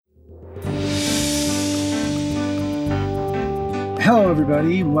Hello,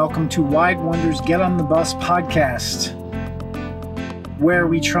 everybody, and welcome to Wide Wonders Get on the Bus podcast, where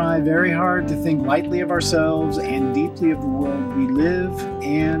we try very hard to think lightly of ourselves and deeply of the world we live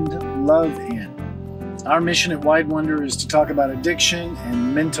and love in. Our mission at Wide Wonder is to talk about addiction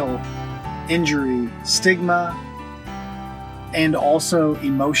and mental injury stigma, and also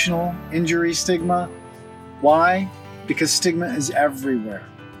emotional injury stigma. Why? Because stigma is everywhere.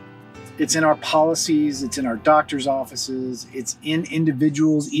 It's in our policies, it's in our doctor's offices, it's in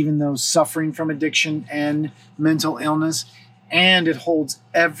individuals, even those suffering from addiction and mental illness, and it holds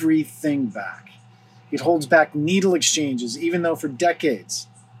everything back. It holds back needle exchanges, even though for decades,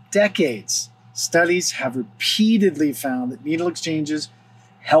 studies have repeatedly found that needle exchanges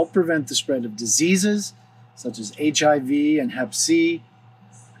help prevent the spread of diseases such as HIV and Hep C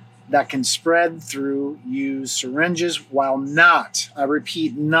that can spread through used syringes while not, I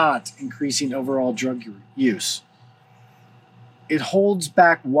repeat, not increasing overall drug use. It holds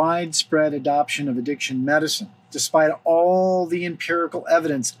back widespread adoption of addiction medicine, despite all the empirical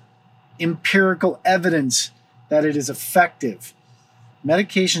evidence that it is effective.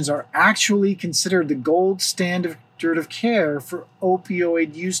 Medications are actually considered the gold standard of care for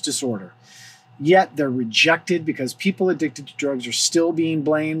opioid use disorder. Yet they're rejected because people addicted to drugs are still being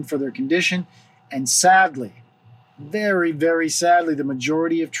blamed for their condition. And sadly, very, very sadly, the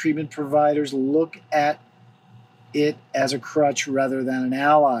majority of treatment providers look at it as a crutch rather than an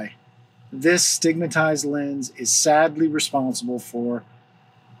ally. This stigmatized lens is sadly responsible for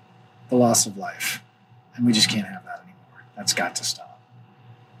the loss of life. And we just can't have that anymore. That's got to stop.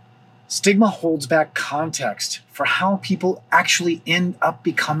 Stigma holds back context for how people actually end up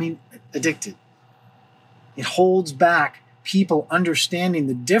becoming addicted. It holds back people understanding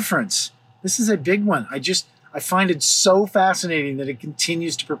the difference. This is a big one. I find it so fascinating that it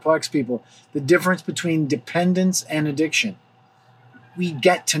continues to perplex people. The difference between dependence and addiction. We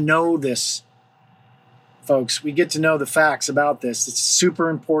get to know this, folks. We get to know the facts about this. It's super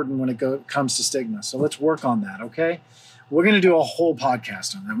important when it comes to stigma. So let's work on that, okay? We're going to do a whole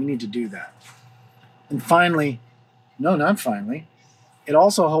podcast on that. We need to do that. And finally, no, not finally, it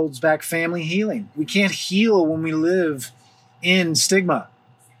also holds back family healing. We can't heal when we live in stigma.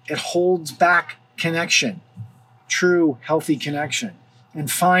 It holds back connection, true, healthy connection. And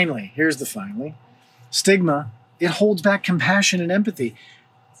finally, here's the finally, stigma, it holds back compassion and empathy,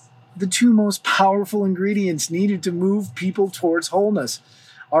 the two most powerful ingredients needed to move people towards wholeness,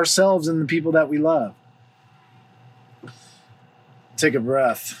 ourselves and the people that we love. Take a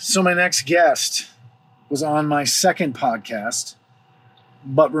breath. So my next guest was on my second podcast,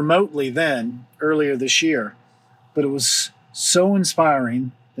 but remotely then, earlier this year. But it was so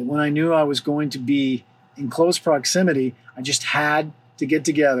inspiring that when I knew I was going to be in close proximity, I just had to get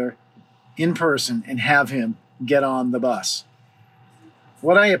together in person and have him get on the bus.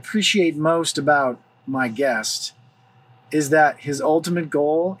 What I appreciate most about my guest is that his ultimate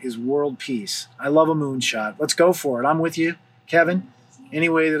goal is world peace. I love a moonshot. Let's go for it. I'm with you, Kevin, any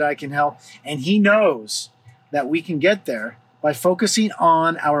way that I can help. And he knows that we can get there by focusing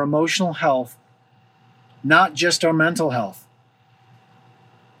on our emotional health, not just our mental health.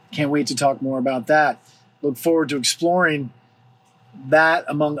 Can't wait to talk more about that. Look forward to exploring that,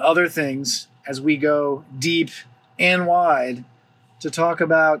 among other things, as we go deep and wide to talk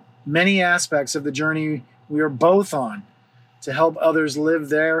about many aspects of the journey we are both on to help others live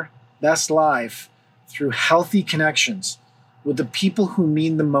their best life through healthy connections with the people who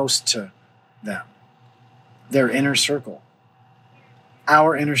mean the most to them, their inner circle.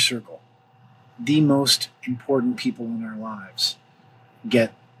 Our inner circle, the most important people in our lives,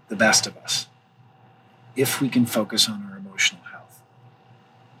 get the best of us if we can focus on our emotional health.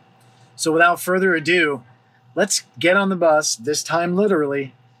 So without further ado, let's get on the bus, this time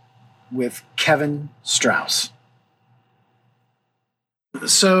literally, with Kevin Strauss.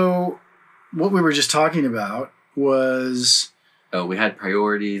 So what we were just talking about was... Oh, we had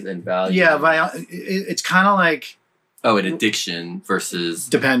priorities and values. Yeah, it's kind of like... Oh, an addiction versus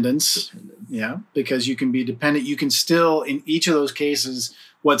dependence. Yeah, because you can be dependent. You can still, in each of those cases,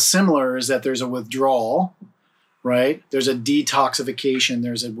 what's similar is that there's a withdrawal, right? There's a detoxification,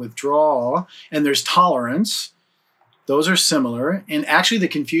 there's a withdrawal, and there's tolerance. Those are similar. And actually the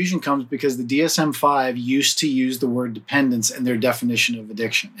confusion comes because the DSM-5 used to use the word dependence in their definition of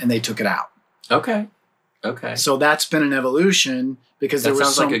addiction, and they took it out. Okay. So that's been an evolution because there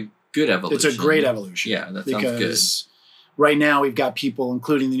was sounds like a good evolution. It's a great evolution. Yeah, that sounds good. Right now we've got people,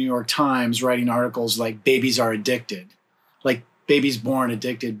 including the New York Times, writing articles like babies are addicted, like babies born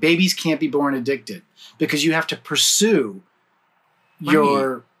addicted. Babies can't be born addicted because you have to pursue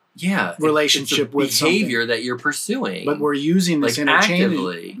your relationship it's a with behavior that you're pursuing. But we're using this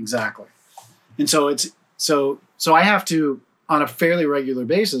interchangeably. Actively. Exactly. And so so I have to, on a fairly regular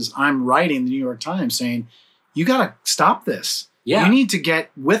basis, I'm writing the New York Times saying, you got to stop this. Yeah. You need to get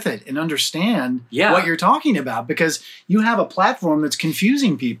with it and understand what you're talking about, because you have a platform that's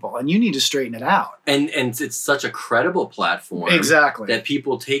confusing people and you need to straighten it out. And it's such a credible platform. Exactly. That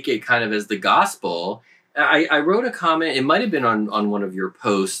people take it kind of as the gospel. I wrote a comment, it might have been on one of your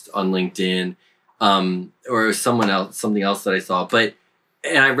posts on LinkedIn, or something else that I saw,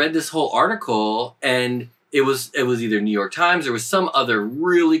 and I read this whole article, and it was either New York Times or was some other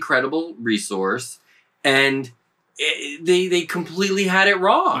really credible resource, and they completely had it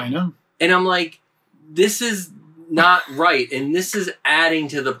wrong. I know. And I'm like, this is not right, and this is adding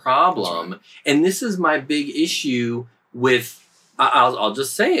to the problem. Right. And this is my big issue with, I'll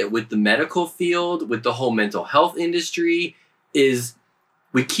just say it, with the medical field, with the whole mental health industry, is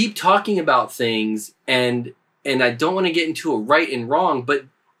we keep talking about things, and I don't want to get into a right and wrong, but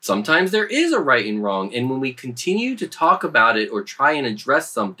sometimes there is a right and wrong. And when we continue to talk about it or try and address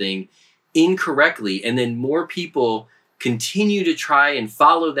something incorrectly, and then more people continue to try and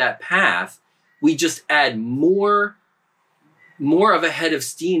follow that path, we just add more of a head of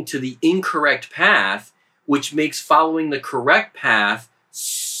steam to the incorrect path, which makes following the correct path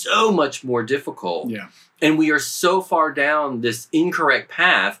so much more difficult. Yeah. And we are so far down this incorrect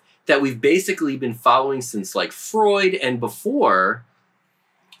path that we've basically been following since like Freud and before,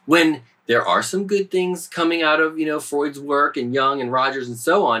 when there are some good things coming out of, Freud's work and Jung and Rogers and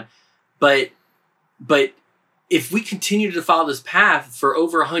so on. But if we continue to follow this path for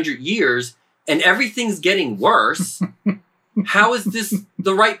over 100 years and everything's getting worse, how is this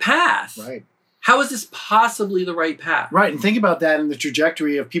the right path? Right. How is this possibly the right path? Right. And think about that in the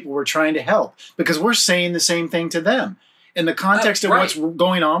trajectory of people we're trying to help, because we're saying the same thing to them. In the context of what's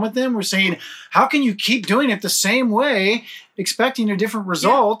going on with them, we're saying, how can you keep doing it the same way, expecting a different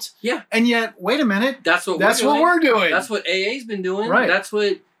result? Yeah. And yet, wait a minute. That's what we're doing. That's what AA's been doing. Right. That's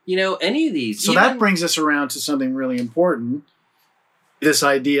what, any of these. So that brings us around to something really important. This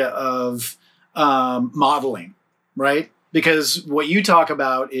idea of modeling, right? Because what you talk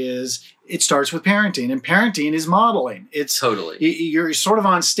about is it starts with parenting, and parenting is modeling. It's totally. You're sort of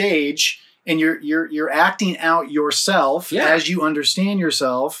on stage, and you're acting out yourself as you understand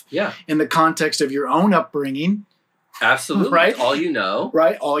yourself in the context of your own upbringing. Absolutely. Right? All you know.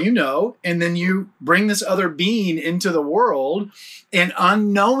 Right? All you know. And then you bring this other being into the world, and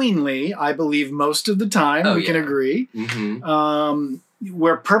unknowingly, I believe most of the time, we can agree,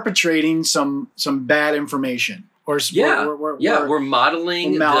 we're perpetrating some bad information. We're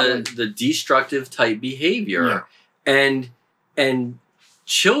modeling the destructive type behavior. Yeah. And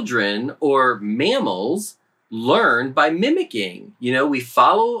children or mammals learn by mimicking. We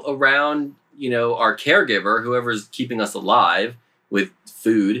follow around, our caregiver, whoever's keeping us alive with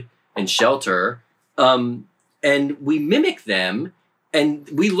food and shelter, and we mimic them, and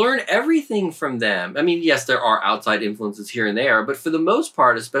we learn everything from them. I mean, yes, there are outside influences here and there, but for the most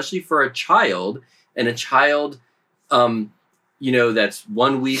part, especially for a child, that's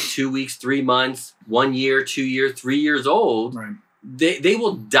 1 week, 2 weeks, 3 months, 1 year, 2 years, 3 years old, right. They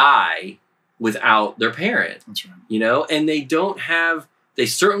will die without their parent. That's right. And they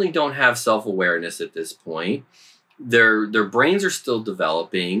certainly don't have self-awareness at this point. Their brains are still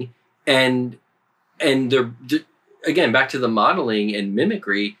developing, and they're again, back to the modeling and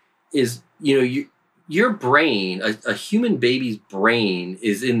mimicry is, your brain, a human baby's brain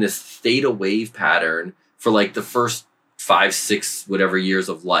is in this theta wave pattern for like the first 5, 6, whatever years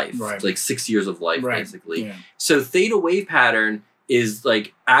of life, right. like 6 years of life, right. basically. Yeah. So theta wave pattern is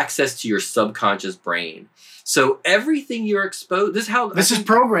like access to your subconscious brain. So everything you're exposed, this is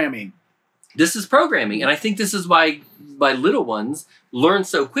programming. This is programming. And I think this is why little ones learn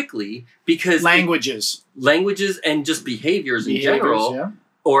so quickly, because languages and just behaviors in general,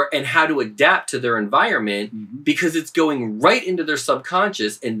 and how to adapt to their environment, because it's going right into their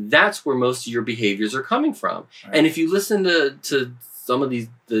subconscious, and that's where most of your behaviors are coming from. Right. And if you listen to some of the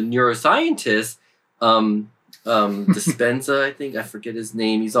neuroscientists, Dispenza, I think, I forget his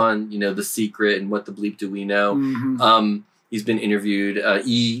name. He's on, The Secret and What the Bleep Do We Know? He's been interviewed,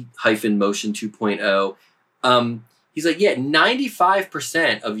 E-Motion 2.0. He's like,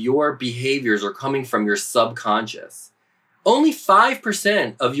 95% of your behaviors are coming from your subconscious. Only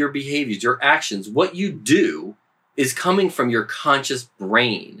 5% of your behaviors, your actions, what you do, is coming from your conscious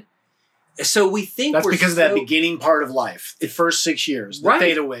brain. So we think that's because of that beginning part of life, the first 6 years, the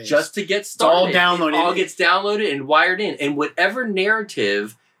theta waves, just to get started. All downloaded. It all gets downloaded and wired in, and whatever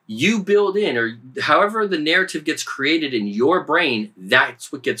narrative you build in, or however the narrative gets created in your brain,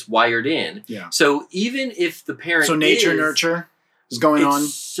 that's what gets wired in. Yeah. So even if the parent nature nurture is going on.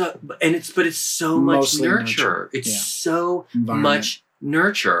 But it's so much nurture. It's so much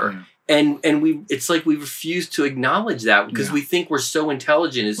nurture. Yeah. And it's like we refuse to acknowledge that because we think we're so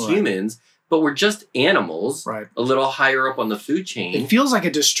intelligent as humans, but we're just animals, a little higher up on the food chain. It feels like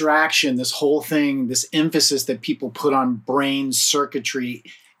a distraction, this whole thing, this emphasis that people put on brain circuitry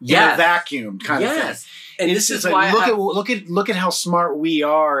in a vacuum kind of thing. And this is why look at how smart we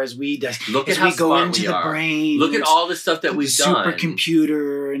are as we go into the brain. Look at all the stuff that we've done.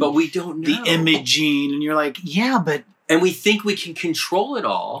 Supercomputer, but we don't know the imaging, and you're like, and we think we can control it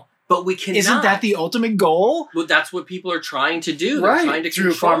all. But we cannot. Isn't that the ultimate goal? Well, that's what people are trying to do. They're trying to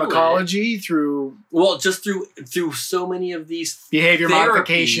through pharmacology, through so many of these behavior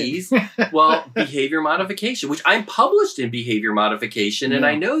modification. Behavior modification, which I'm published in behavior modification, and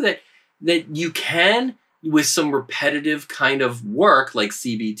I know that you can, with some repetitive kind of work like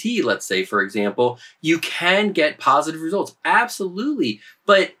CBT, let's say, for example, you can get positive results. Absolutely,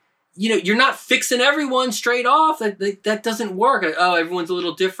 but you're not fixing everyone straight off. That doesn't work. Oh, everyone's a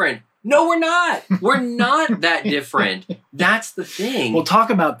little different. No, we're not. We're not that different. That's the thing. We'll talk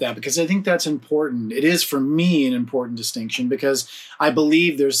about that because I think that's important. It is, for me, an important distinction because I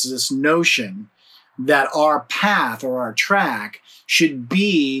believe there's this notion that our path or our track should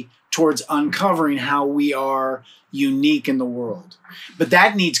be towards uncovering how we are unique in the world. But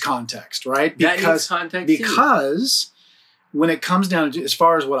that needs context, right? Because when it comes down to, as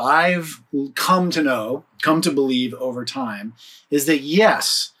far as what I've come to believe over time, is that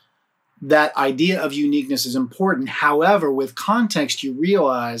yes, that idea of uniqueness is important. However, with context, you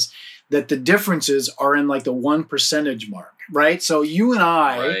realize that the differences are in like the 1% mark, right? So you and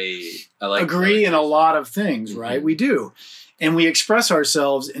I agree in a lot of things, right? Mm-hmm. We do. And we express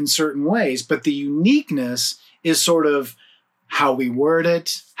ourselves in certain ways, but the uniqueness is sort of how we word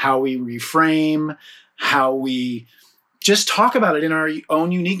it, how we reframe, how we just talk about it in our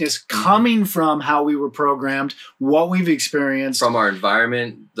own uniqueness, coming from how we were programmed, what we've experienced. From our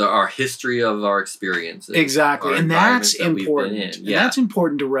environment, our history of our experiences. Exactly. And that's important. And that's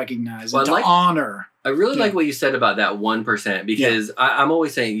important to recognize and to honor. I really like what you said about that 1%, because I'm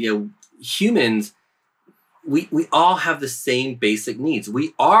always saying, humans, we all have the same basic needs.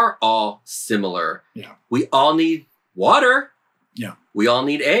 We are all similar. Yeah. We all need water. Yeah. We all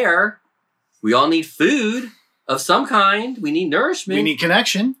need air. We all need food of some kind. We need nourishment. We need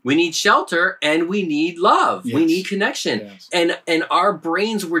connection. We need shelter, and we need love. Yes. We need connection. Yes. And our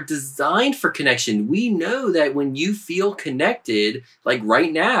brains were designed for connection. We know that when you feel connected, like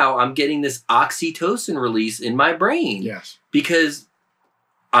right now, I'm getting this oxytocin release in my brain. Yes. Because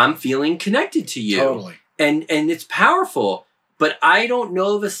I'm feeling connected to you. Totally. And it's powerful. But I don't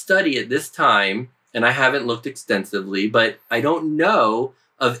know of a study at this time, and I haven't looked extensively, but I don't know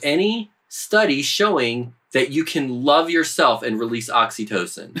of any study showing that you can love yourself and release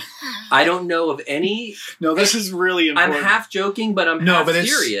oxytocin. I don't know of any. No, this is really important. I'm half joking, but I'm half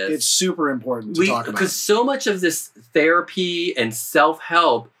serious. It's super important to talk about. Because so much of this therapy and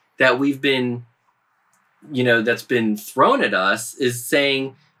self-help that we've been, that's been thrown at us is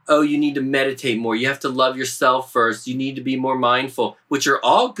saying, oh, you need to meditate more. You have to love yourself first. You need to be more mindful, which are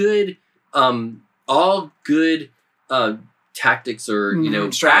all good tactics or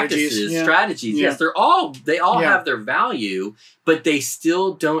practices, strategies. Yes, they all have their value, but they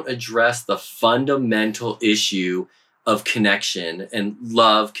still don't address the fundamental issue of connection and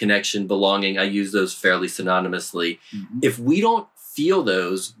love, connection, belonging. I use those fairly synonymously. Mm-hmm. If we don't feel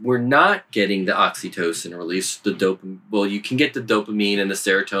those, we're not getting the oxytocin release, the dopamine. Well, you can get the dopamine and the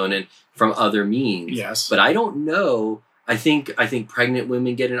serotonin from other means. Yes, but I don't know. I think pregnant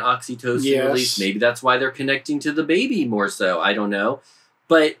women get an oxytocin release. Maybe that's why they're connecting to the baby more so. I don't know.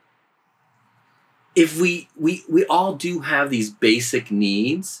 But if we all do have these basic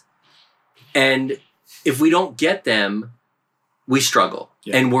needs, and if we don't get them, we struggle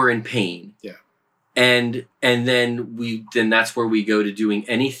and we're in pain. Yeah. And then that's where we go to doing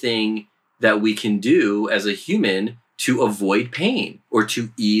anything that we can do as a human to avoid pain or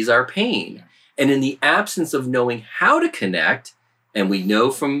to ease our pain. Yeah. And in the absence of knowing how to connect, and we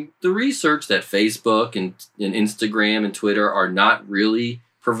know from the research that Facebook and Instagram and Twitter are not really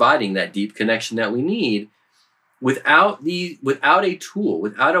providing that deep connection that we need, without a tool,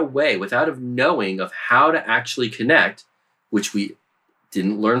 without a way, without a knowing of how to actually connect, which we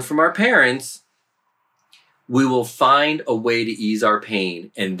didn't learn from our parents, we will find a way to ease our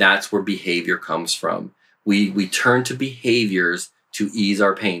pain. And that's where behavior comes from. We turn to behaviors to ease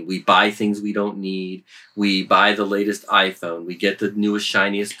our pain. We buy things we don't need. We buy the latest iPhone. We get the newest,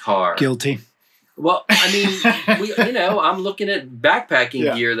 shiniest car. Guilty. Well, I mean, I'm looking at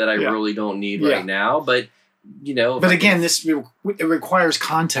backpacking gear that I really don't need right now. But, But again, it requires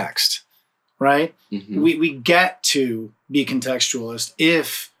context, right? Mm-hmm. We get to be contextualist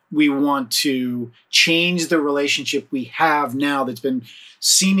if we want to change the relationship we have now that's been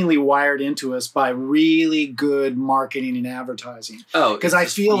seemingly wired into us by really good marketing and advertising. Oh, because I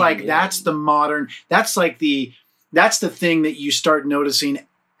feel like that's the thing that you start noticing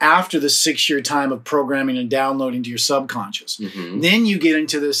after the 6-year time of programming and downloading to your subconscious. Mm-hmm. Then you get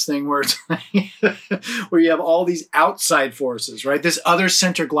into this thing where it's where you have all these outside forces, right? This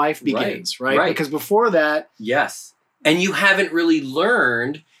other-centric life begins, right? Because before that... Yes. And you haven't really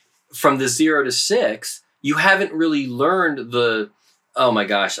learned from the 0 to 6, you haven't really learned oh my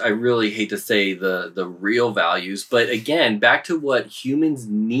gosh, I really hate to say the real values, but again, back to what humans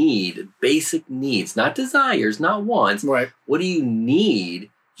need, basic needs, not desires, not wants. Right. What do you need?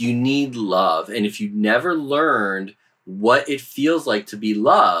 You need love. And if you never learned what it feels like to be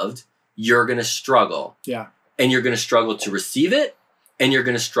loved, you're going to struggle. Yeah. And you're going to struggle to receive it, and you're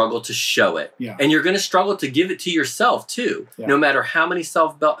going to struggle to show it. Yeah. And you're going to struggle to give it to yourself too. Yeah. No matter how many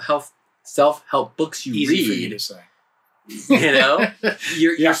self-help books you Easy read. for you to say.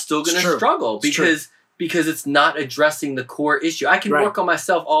 You're still going to struggle because it's not addressing the core issue. I can work on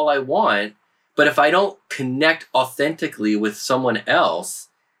myself all I want, but if I don't connect authentically with someone else,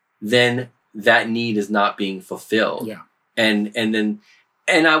 then that need is not being fulfilled. Yeah. And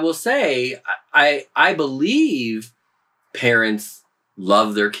I will say, I believe parents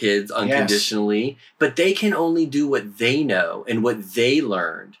love their kids unconditionally, but they can only do what they know and what they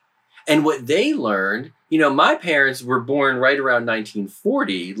learned. And what they learned, my parents were born right around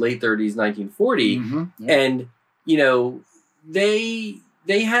 1940, late 30s, 1940. Mm-hmm. Yeah. And,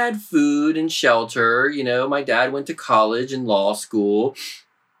 they had food and shelter. My dad went to college and law school.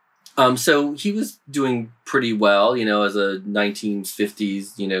 So he was doing pretty well, as a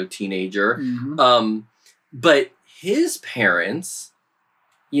 1950s, teenager. Mm-hmm. But his parents,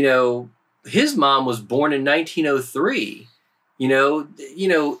 his mom was born in 1903,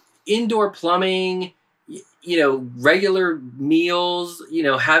 indoor plumbing, regular meals,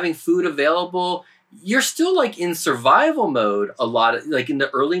 having food available. You're still like in survival mode a lot of, like in the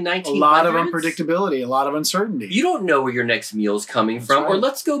early 1900s. A lot of unpredictability, a lot of uncertainty. You don't know where your next meal is coming from. Right. Or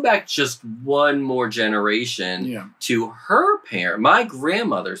let's go back just one more generation to her parent, my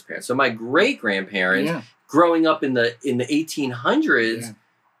grandmother's parents. So my great-grandparents growing up in the 1800s,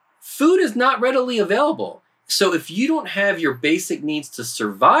 food is not readily available. So if you don't have your basic needs to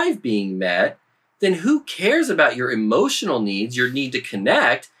survive being met, then who cares about your emotional needs, your need to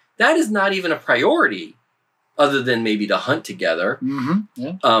connect? That is not even a priority, other than maybe to hunt together. Mm-hmm.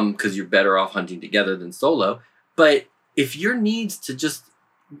 Yeah. Because you're better off hunting together than solo. But if your needs to just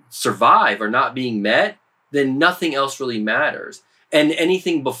survive are not being met, then nothing else really matters. And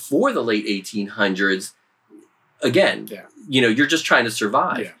anything before the late 1800s, again, you're just trying to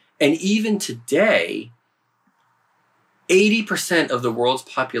survive. Yeah. And even today, 80% of the world's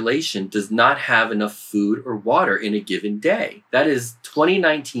population does not have enough food or water in a given day. That is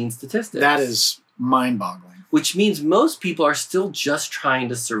 2019 statistics. That is mind-boggling. Which means most people are still just trying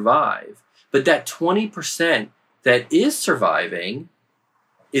to survive. But that 20% that is surviving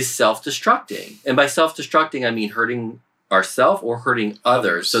is self-destructing. And by self-destructing, I mean hurting ourselves or hurting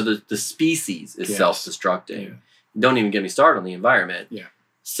others. So the species is self-destructing. Yeah. Don't even get me started on the environment. Yeah.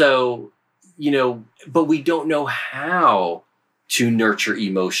 So... but we don't know how to nurture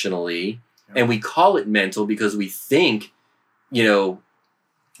emotionally. And we call it mental because we think,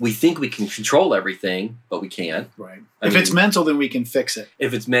 we can control everything, but we can't. Right. If it's mental, then we can fix it.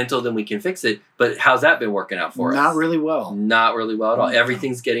 If it's mental, then we can fix it. But how's that been working out for us? Not really well. Not really well at all.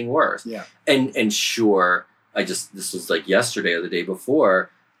 Everything's getting worse. Yeah. And sure, this was like yesterday or the day before,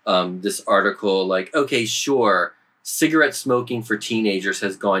 this article, like, okay, sure, cigarette smoking for teenagers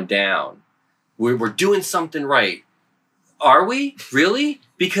has gone down. We're doing something right. Are we? Really?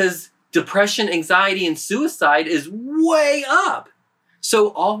 Because depression, anxiety, and suicide is way up. So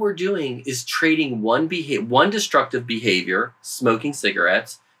all we're doing is trading one destructive behavior, smoking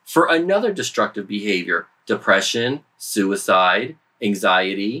cigarettes, for another destructive behavior, depression, suicide,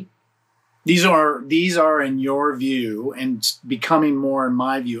 anxiety. These are, in your view, and becoming more in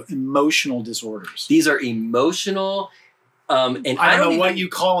my view, emotional disorders. These are emotional... and I don't know what you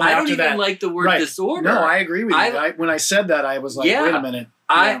call them after that. I don't even like the word disorder. No, I agree with you. When I said that, I was like, wait a minute.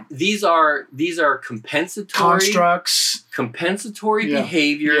 These are compensatory constructs, compensatory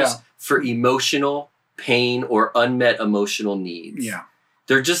behaviors for emotional pain or unmet emotional needs. Yeah.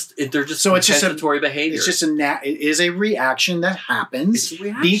 They're just So it's just compensatory behavior. It's just it is a reaction that happens It's a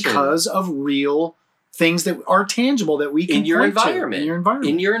reaction. because of real things that are tangible that we can in your point to. environment. In your environment.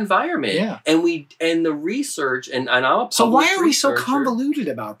 In your environment. Yeah. And the research and I'm a So why published are we so researcher. convoluted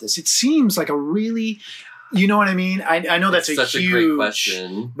about this? It seems like a really, you know what I mean? I know that's It's a such huge a great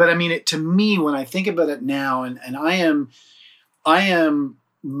question. But I mean, to me, when I think about it now, and I am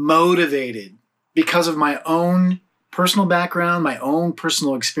motivated because of my own personal background, my own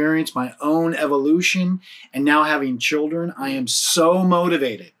personal experience, my own evolution, and now having children, I am so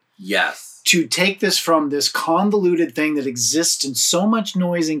motivated Yes. to take this from this convoluted thing that exists in so much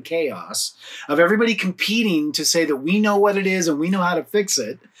noise and chaos of everybody competing to say that we know what it is and we know how to fix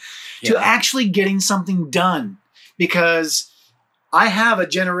it, to actually getting something done. Because I have a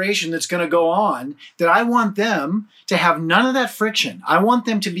generation that's going to go on that I want them to have none of that friction. I want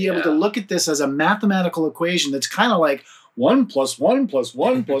them to be able to look at this as a mathematical equation that's kind of like 1 + 1 +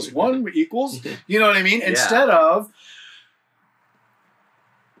 1 + 1 equals, you know what I mean? Instead of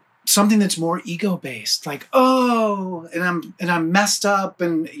something that's more ego-based, like, oh, and I'm messed up,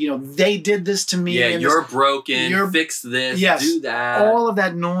 and they did this to me. Yeah, and you're broken. Fix this. Yes, do that. All of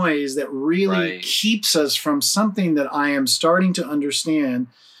that noise that really keeps us from something that I am starting to understand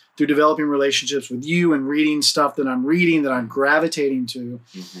through developing relationships with you and reading stuff that I'm reading, that I'm gravitating to,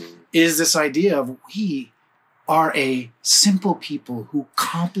 is this idea of we are a simple people who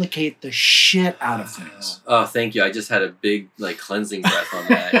complicate the shit out of things. Oh, thank you. I just had a big cleansing breath on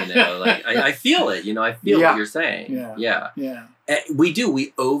that. I feel it. I feel what you're saying. Yeah. We do.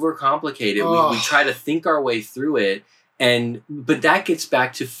 We overcomplicate it. We try to think our way through it, but that gets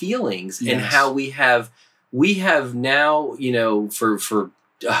back to feelings and how we have now for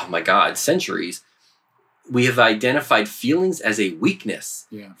oh my God, centuries, we have identified feelings as a weakness.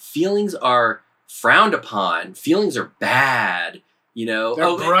 Yeah. Feelings are frowned upon. Feelings are bad. They're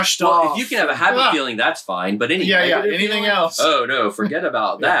brushed off. If you can have a happy feeling, that's fine. But anything else? Oh no, forget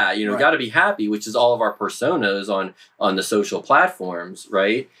about that. Got to be happy, which is all of our personas on the social platforms,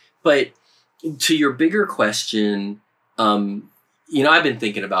 right? But to your bigger question, I've been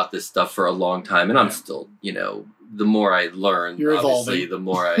thinking about this stuff for a long time, and I'm still, the more I learn, you're obviously, evolving. The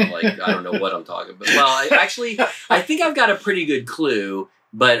more I'm like, I don't know what I'm talking about. Well, I think I've got a pretty good clue.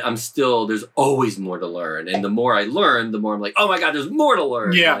 But there's always more to learn. And the more I learn, the more I'm like, oh my God, there's more to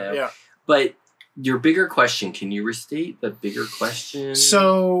learn. Yeah. But your bigger question, can you restate the bigger question?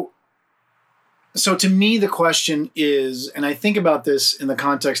 So to me, the question is, and I think about this in the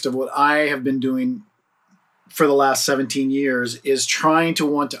context of what I have been doing for the last 17 years, is trying to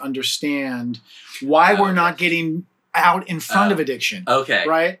want to understand why we're not getting out in front of addiction. Okay.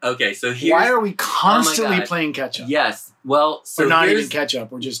 Right? Okay. So why are we constantly playing catch up? Yes. Well, so we're not even catch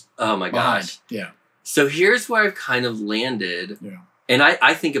up. We're just oh my behind. Gosh. Yeah. So here's where I've kind of landed. Yeah. And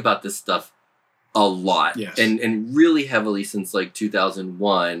I think about this stuff a lot. Yes. And really heavily since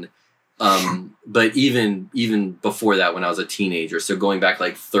 2001. But even before that, when I was a teenager, so going back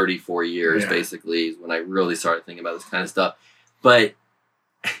 34 years, basically, is when I really started thinking about this kind of stuff. But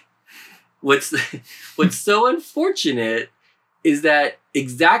what's so unfortunate is that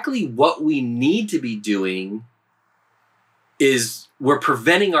exactly what we need to be doing is we're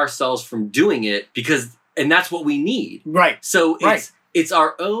preventing ourselves from doing it and that's what we need. Right. So it's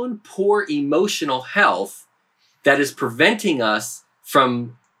our own poor emotional health that is preventing us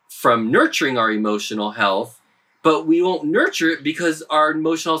from nurturing our emotional health, but we won't nurture it because our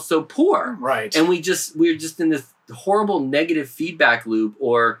emotional health is so poor. Right. And we're just in this horrible negative feedback loop,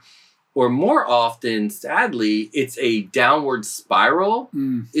 or more often, sadly, it's a downward spiral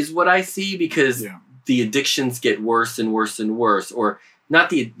is what I see, because the addictions get worse and worse and worse, or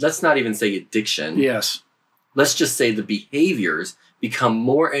let's not even say addiction. Yes. Let's just say the behaviors become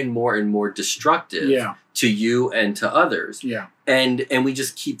more and more and more destructive to you and to others. Yeah. And we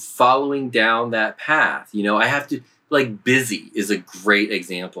just keep following down that path. I have to, busy is a great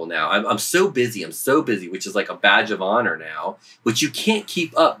example now. I'm so busy, which is like a badge of honor now, which you can't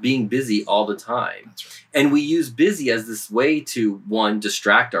keep up being busy all the time. That's right. And we use busy as this way to, one,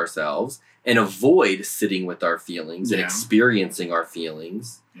 distract ourselves and avoid sitting with our feelings and experiencing our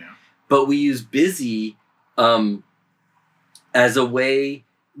feelings. Yeah. But we use busy as a way,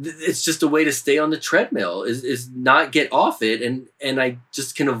 it's just a way to stay on the treadmill, is not get off it, and I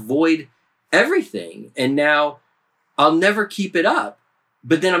just can avoid everything. And now I'll never keep it up,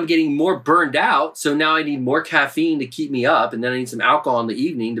 but then I'm getting more burned out, so now I need more caffeine to keep me up, and then I need some alcohol in the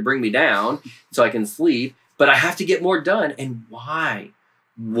evening to bring me down so I can sleep, but I have to get more done. And why?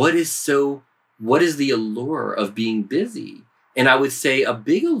 What is the allure of being busy? And I would say a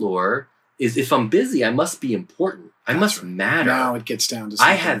big allure is if I'm busy, I must be important. I must matter. Now it gets down to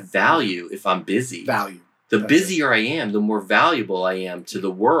I have value if I'm busy. Value. The busier I am, the more valuable I am to the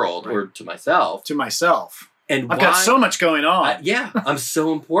world or to myself. To myself. And I've got so much going on. I'm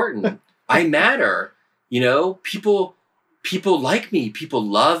so important. I matter. People like me. People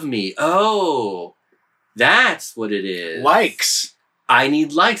love me. Oh, that's what it is. Likes. I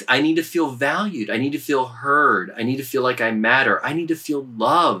need likes. I need to feel valued. I need to feel heard. I need to feel like I matter. I need to feel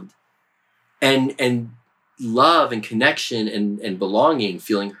loved. And love and connection and belonging,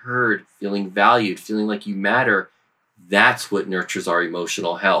 feeling heard, feeling valued, feeling like you matter, that's what nurtures our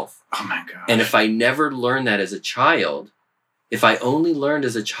emotional health. Oh my gosh. And if I never learned that as a child, if I only learned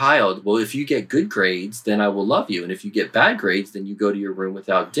as a child, well, if you get good grades, then I will love you. And if you get bad grades, then you go to your room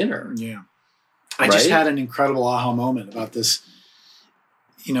without dinner. Yeah. I just had an incredible aha moment about this,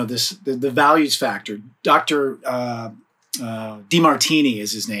 the values factor. Dr. DeMartini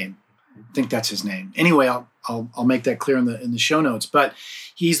is his name. I think that's his name. Anyway, I'll make that clear in the show notes. But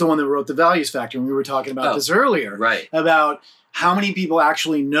he's the one that wrote the values factor, and we were talking about this earlier, right? About how many people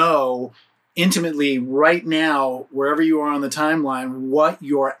actually know intimately right now, wherever you are on the timeline, what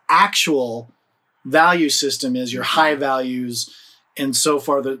your actual value system is, your high values, and so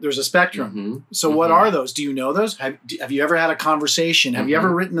far there's a spectrum. Mm-hmm. So what are those? Do you know those? Have you ever had a conversation? Have you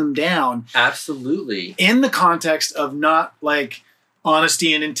ever written them down? Absolutely. In the context of not like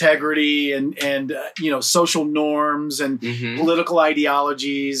honesty and integrity and social norms and political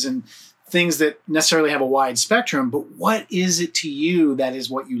ideologies and things that necessarily have a wide spectrum, but what is it to you that is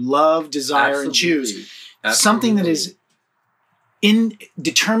what you love, desire, and choose? Something that is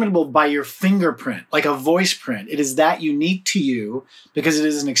indeterminable by your fingerprint, like a voice print. It is that unique to you because it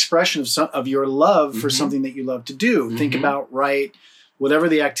is an expression of your love for something that you love to do. Think about, whatever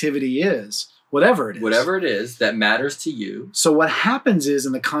the activity is. Whatever it is that matters to you. So what happens is,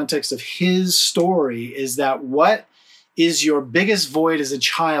 in the context of his story, is that what is your biggest void as a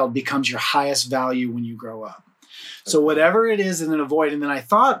child becomes your highest value when you grow up. So whatever it is in a void. And then I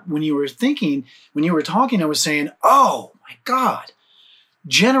thought when you were talking, I was saying, oh my God,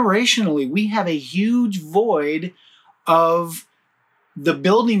 generationally, we have a huge void of the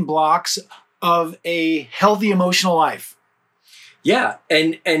building blocks of a healthy emotional life. Yeah,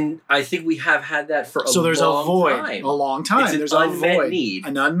 and I think we have had that for a long time. So there's a void, a long time. There's an unmet need.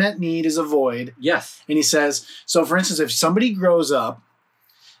 An unmet need is a void. Yes. And he says, so for instance, if somebody grows up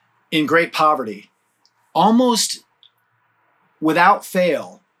in great poverty, almost without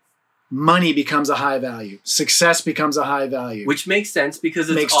fail, money becomes a high value. Success becomes a high value. Which makes sense because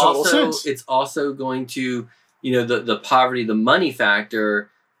it's also going to, the poverty, the money factor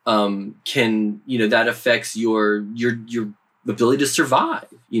can, that affects your ability to survive,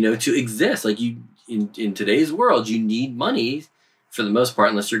 to exist. Like in today's world, you need money for the most part,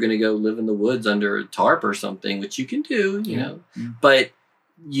 unless you're going to go live in the woods under a tarp or something, which you can do, but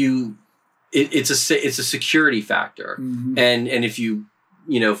it's a security factor. And if you,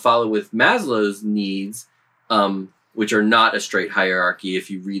 follow with Maslow's needs, which are not a straight hierarchy.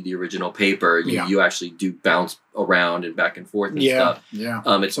 If you read the original paper, you actually do bounce around and back and forth and stuff. Yeah.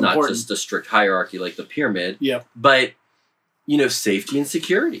 It's not important. Just a strict hierarchy like the pyramid. Yeah. But safety and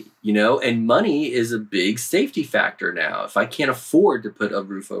security, and money is a big safety factor now. If I can't afford to put a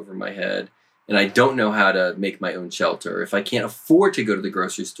roof over my head and I don't know how to make my own shelter, if I can't afford to go to the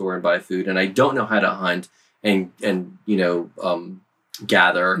grocery store and buy food and I don't know how to hunt and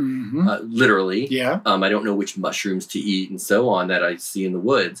gather, literally, I don't know which mushrooms to eat and so on that I see in the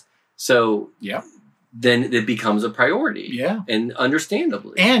woods. So then it becomes a priority. Yeah. And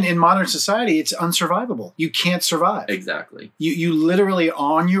understandably. And in modern society, it's unsurvivable. You can't survive. Exactly. You literally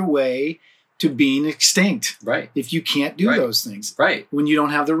on your way to being extinct. Right. If you can't do those things. Right. When you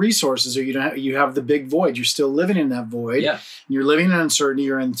don't have the resources or you have the big void, you're still living in that void. Yeah. You're living in uncertainty.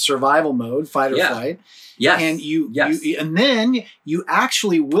 You're in survival mode, fight or flight. Yes. And and then you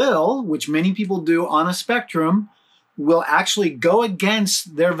actually will, which many people do on a spectrum, will actually go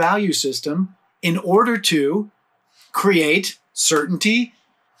against their value system in order to create certainty.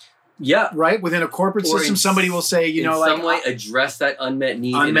 Yeah. Right? Within a corporate system, somebody will say, some way address that unmet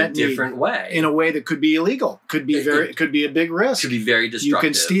need in a different way. In a way that could be illegal. Could be could be a big risk. Could be very destructive. You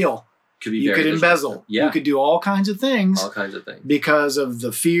could steal. You could embezzle. Yeah. You could do all kinds of things. All kinds of things. Because of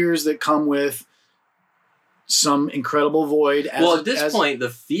the fears that come with some incredible void. At this point, the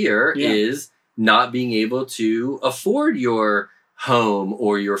fear is not being able to afford your home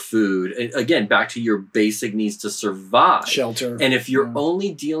or your food. And again, back to your basic needs to survive. Shelter. And if you're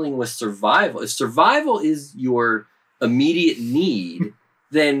only dealing with survival, if survival is your immediate need,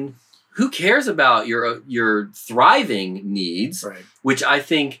 then who cares about your thriving needs? Right. Which I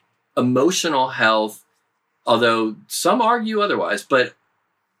think emotional health, although some argue otherwise, but,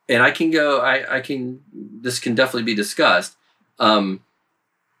 and this can definitely be discussed.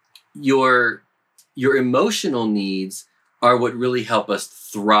 Your emotional needs are what really help us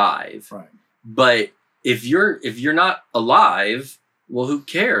thrive. Right. But if you're not alive, well, who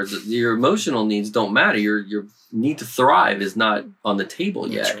cares? Your emotional needs don't matter. Your need to thrive is not on the table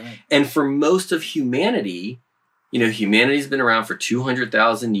yet. That's right. And for most of humanity, humanity's been around for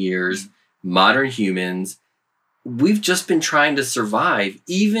 200,000 years. Modern humans, we've just been trying to survive,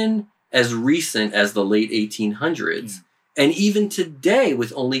 even as recent as the late 1800s. Yeah. And even today,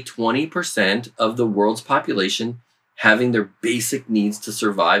 with only 20% of the world's population having their basic needs to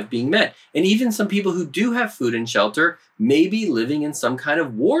survive being met. And even some people who do have food and shelter may be living in some kind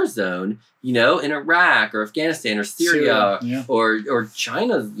of war zone, in Iraq or Afghanistan or Syria. Yeah. or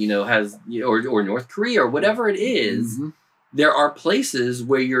China, has, or North Korea or whatever it is. Mm-hmm. There are places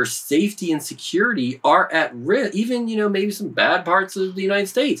where your safety and security are at risk. Even, maybe some bad parts of the United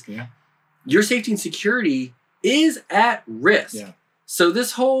States. Yeah. Your safety and security is at risk. Yeah. So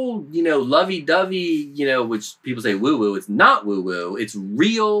this whole, lovey-dovey, which people say woo-woo, it's not woo-woo. It's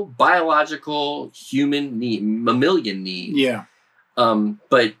real biological human need, mammalian need. Yeah.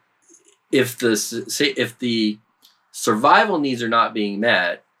 But if the survival needs are not being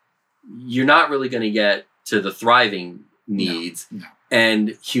met, you're not really going to get to the thriving needs. No.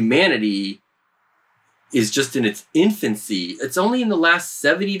 And humanity is just in its infancy. It's only in the last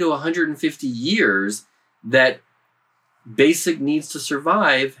 70 to 150 years that basic needs to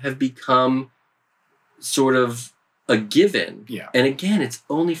survive have become sort of a given. Yeah. And again, it's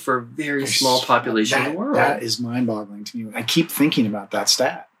only for a very small population of the world. That is mind-boggling to me. I keep thinking about that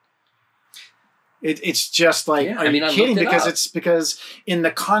stat. It's just like, are you kidding? Because in the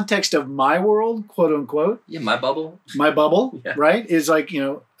context of my world, quote unquote. Yeah, my bubble, yeah. Right? Is like,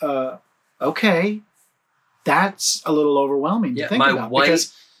 okay, that's a little overwhelming to think about. My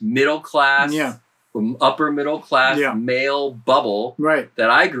white middle class. Yeah. Upper middle class male bubble that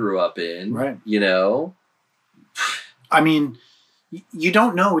I grew up in, I mean, you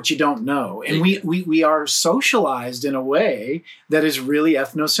don't know what you don't know. And we are socialized in a way that is really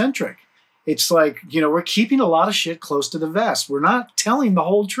ethnocentric. It's like, we're keeping a lot of shit close to the vest. We're not telling the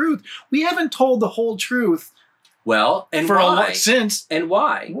whole truth. We haven't told the whole truth. Well, and for why? And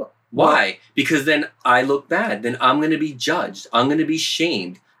why? Why? Because then I look bad. Then I'm going to be judged. I'm going to be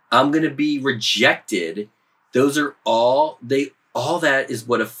shamed. I'm going to be rejected. Those are all that is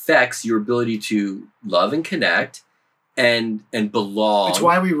what affects your ability to love and connect and belong. It's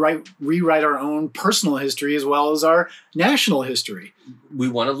why we rewrite our own personal history as well as our national history. We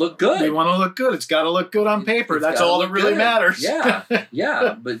want to look good. It's got to look good on paper. That's all that really matters. Yeah.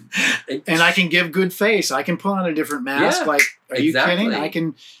 Yeah. But and I can give good face. I can put on a different mask. Yeah, are you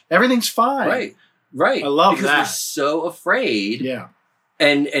kidding? Everything's fine. Right. I love because that. We're so afraid. Yeah.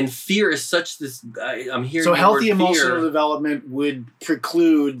 And fear is such this. I'm hearing. So healthy emotional development would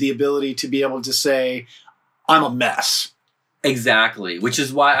preclude the ability to be able to say, "I'm a mess." Exactly, which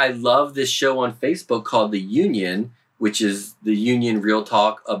is why I love this show on Facebook called The Union, which is the Union Real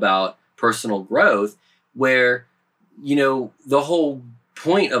Talk about personal growth, where the whole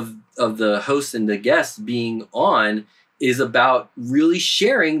point of the host and the guests being on is about really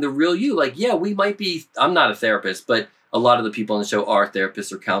sharing the real you. Like, we might be. I'm not a therapist, but a lot of the people on the show are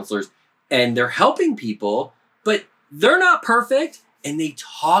therapists or counselors, and they're helping people, but they're not perfect, and they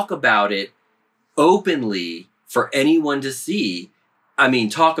talk about it openly for anyone to see. I mean,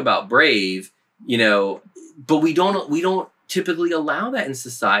 talk about brave, but we don't typically allow that in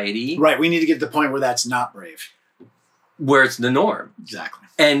society. Right. We need to get to the point where that's not brave. Where it's the norm. Exactly.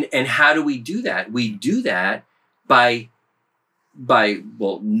 And how do we do that? We do that by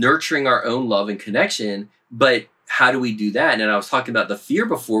nurturing our own love and connection, but how do we do that? And I was talking about the fear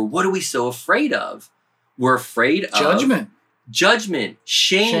before. What are we so afraid of? We're afraid of judgment,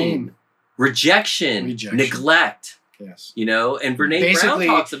 shame, rejection, neglect. Yes. And Brene Brown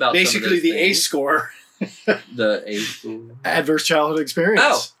talks about basically the things. ACE score. The ACE score. Adverse childhood experience.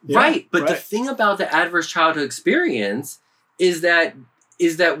 Oh, yeah, right. But the thing about the adverse childhood experience is that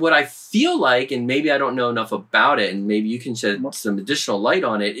what I feel like, and maybe I don't know enough about it, and maybe you can shed some additional light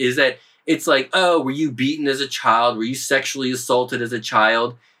on it, is that it's like, oh, were you beaten as a child? Were you sexually assaulted as a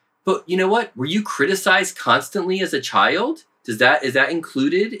child? But you know what? Were you criticized constantly as a child? Is that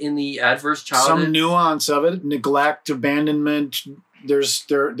included in the adverse childhood? Some nuance of it, neglect, abandonment. There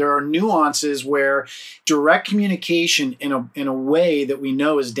are nuances where direct communication in a way that we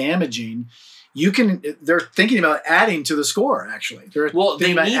know is damaging they're thinking about adding to the score, actually. They're Well,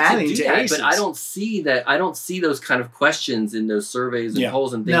 they thinking about need adding to do to that, ACEs. but I don't see that. I don't see those kind of questions in those surveys and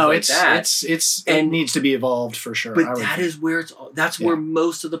polls and things like that. It needs to be evolved for sure. But that is where where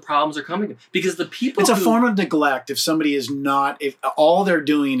most of the problems are coming from. Because the people It's a form of neglect if somebody is not, if all they're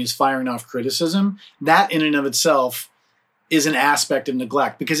doing is firing off criticism, that in and of itself is an aspect of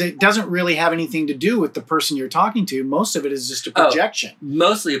neglect, because it doesn't really have anything to do with the person you're talking to. Most of it is just a projection.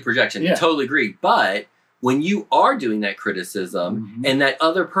 Mostly a projection. Yeah. Totally agree. But when you are doing that criticism and that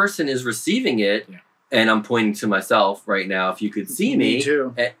other person is receiving it, and I'm pointing to myself right now, if you could see me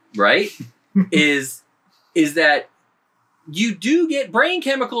too. Right, is that you do get brain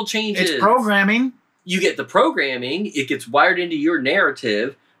chemical changes. It's programming. You get the programming. It gets wired into your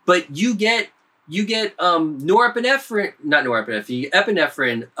narrative, but you get epinephrine,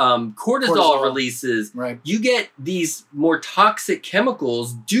 cortisol releases. Right. You get these more toxic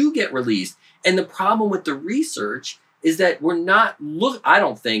chemicals do get released. And the problem with the research is that I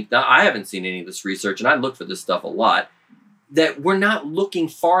don't think, that I haven't seen any of this research, and I look for this stuff a lot, that we're not looking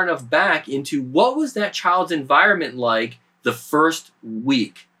far enough back into what was that child's environment like the first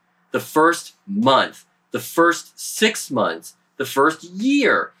week, the first month, the first 6 months, the first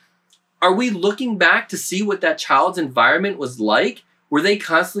year. Are we looking back to see what that child's environment was like? Were they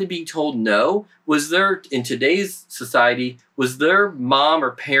constantly being told no? Was there, in today's society, was their mom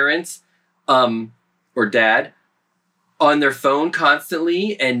or parents or dad on their phone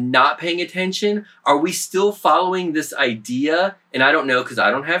constantly and not paying attention? Are we still following this idea? And I don't know, because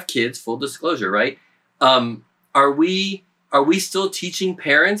I don't have kids, full disclosure, right? Are we still teaching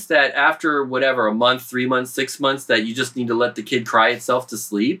parents that after whatever, a month, 3 months, 6 months, that you just need to let the kid cry itself to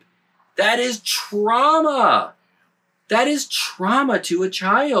sleep? That is trauma. That is trauma to a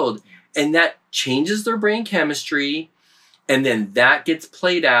child. And that changes their brain chemistry. And then that gets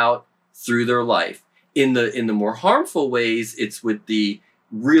played out through their life. In the more harmful ways, it's with the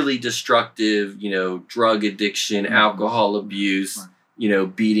really destructive, drug addiction, alcohol abuse,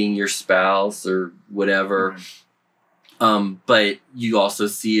 beating your spouse or whatever. But you also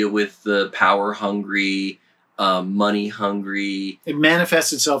see it with the power hungry, money hungry. It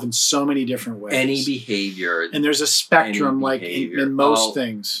manifests itself in so many different ways. Any behavior. And there's a spectrum, like in most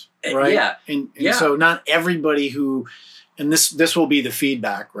things, right? Yeah. And so not everybody and this will be the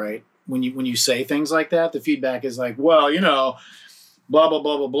feedback, right? When you say things like that, the feedback is like, well, blah, blah,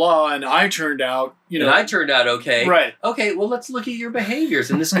 blah, blah, blah. And I turned out, And I turned out okay. Right. Okay, well, let's look at your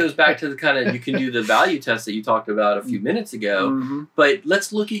behaviors. And this goes back to the kind of, you can do the value test that you talked about a few minutes ago. Mm-hmm. But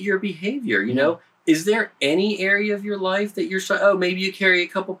let's look at your behavior, Is there any area of your life that you're, maybe you carry a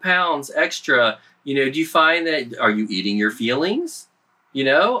couple pounds extra? Do you find that, are you eating your feelings? Do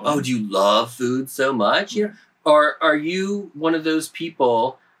you love food so much? Or are you one of those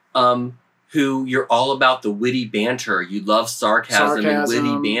people who you're all about the witty banter? You love sarcasm and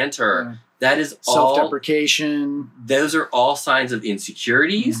witty banter. Yeah. That is all self-deprecation. Those are all signs of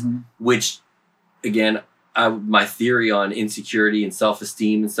insecurities, which, again, my theory on insecurity and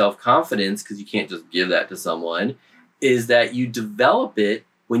self-esteem and self-confidence, because you can't just give that to someone, is that you develop it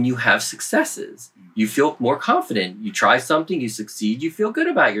when you have successes. You feel more confident. You try something, you succeed, you feel good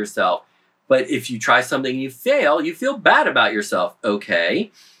about yourself. But if you try something and you fail, you feel bad about yourself.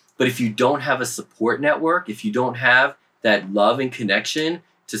 Okay. But if you don't have a support network, if you don't have that love and connection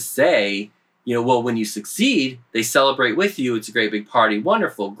to say, when you succeed, they celebrate with you. It's a great big party.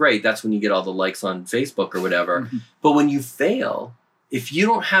 Wonderful. Great. That's when you get all the likes on Facebook or whatever. Mm-hmm. But when you fail, if you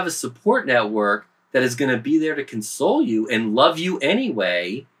don't have a support network that is going to be there to console you and love you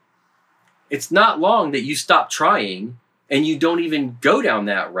anyway, it's not long that you stop trying and you don't even go down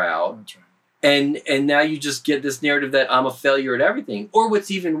that route. That's right. And now you just get this narrative that I'm a failure at everything. Or what's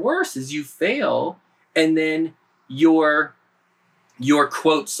even worse is you fail and then your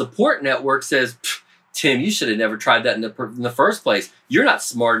quote support network says, Tim, you should have never tried that in the first place. You're not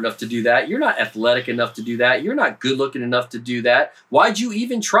smart enough to do that. You're not athletic enough to do that. You're not good looking enough to do that. Why'd you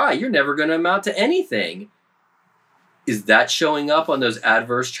even try? You're never going to amount to anything. Is that showing up on those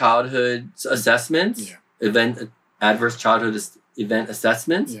adverse childhood assessments? Yeah. Adverse childhood event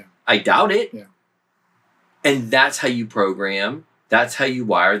assessments? Yeah. I doubt it. Yeah. And that's how you program. That's how you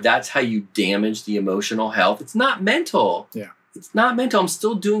wire. That's how you damage the emotional health. It's not mental. Yeah. It's not mental. I'm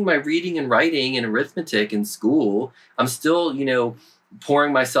still doing my reading and writing and arithmetic in school. I'm still,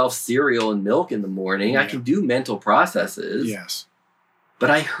 pouring myself cereal and milk in the morning. Yeah. I can do mental processes. Yes.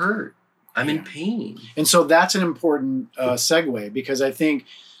 But I hurt. I'm in pain. And so that's an important segue, because I think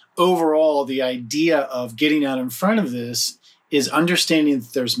overall the idea of getting out in front of this is understanding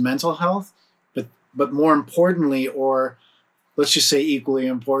that there's mental health, but more importantly, or let's just say equally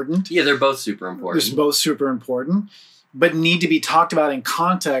important. Yeah, they're both super important. They're both super important, but need to be talked about in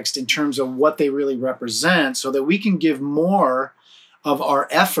context in terms of what they really represent so that we can give more of our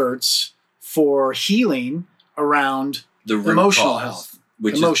efforts for healing around the root emotional cause, health.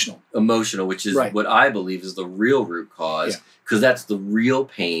 which Emotional, which is right. what I believe is the real root cause, because that's the real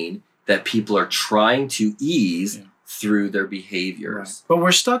pain that people are trying to ease through their behaviors. Right. But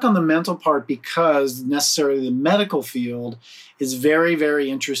we're stuck on the mental part because necessarily the medical field is very,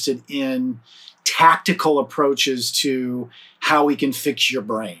 very interested in tactical approaches to how we can fix your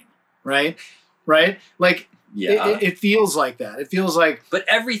brain, right? Right? Like, it feels like that. It feels like... But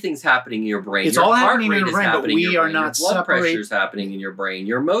everything's happening in your brain. It's your all heart happening in rate your is brain, but happening in we your are brain. not your blood separate. pressure's happening in your brain.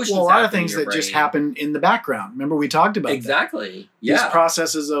 Your emotions Well, a lot of happening things in your that brain. just happen in the background. Remember we talked about that. Exactly. These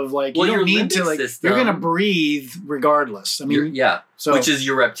processes of like, you don't need to, like, system, you're going to breathe regardless. I mean, which is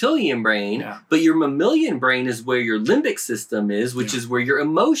your reptilian brain, but your mammalian brain is where your limbic system is, which is where your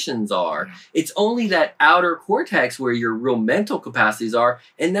emotions are. Yeah. It's only that outer cortex where your real mental capacities are,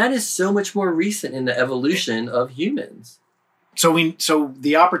 and that is so much more recent in the evolution of humans. So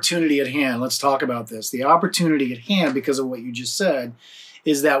the opportunity at hand, let's talk about this. The opportunity at hand, because of what you just said,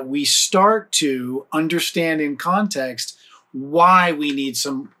 is that we start to understand in context why we need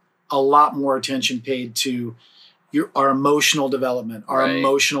a lot more attention paid to our emotional development, our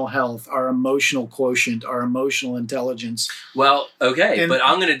emotional health, our emotional quotient, our emotional intelligence. Well, okay, but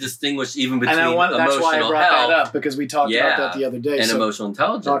I'm going to distinguish even between emotional that's why I brought health, that up, because we talked about that the other day. And emotional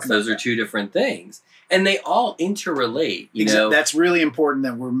intelligence. Those are two different things. And they all interrelate, you know. That's really important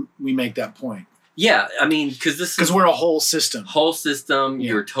that we make that point. Yeah, I mean, because we're a whole system.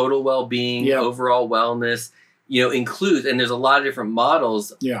 Your total well-being, overall wellness, includes, and there's a lot of different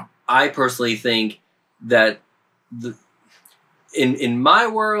models. Yeah. I personally think that in my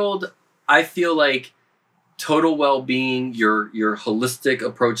world, I feel like total well-being, your holistic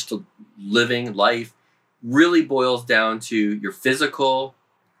approach to living life, really boils down to your physical,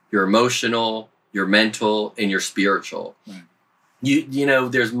 your emotional, your mental, and your spiritual. Right. You know,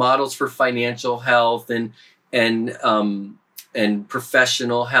 there's models for financial health and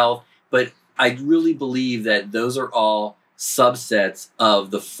professional health, but I really believe that those are all subsets of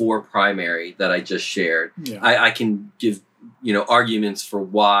the four primary that I just shared. Yeah. I can give arguments for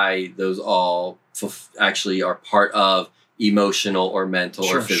why those all actually are part of emotional or mental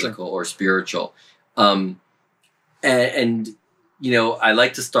or physical or spiritual. And I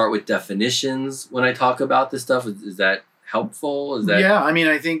like to start with definitions when I talk about this stuff. Is that helpful? Yeah, I mean,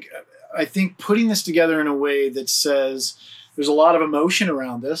 I think putting this together in a way that says there's a lot of emotion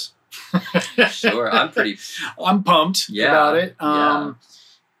around this. Sure, I'm pumped about it.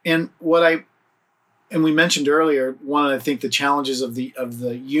 And we mentioned earlier, one of the challenges of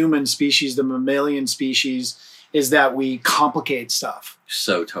the human species, the mammalian species, is that we complicate stuff.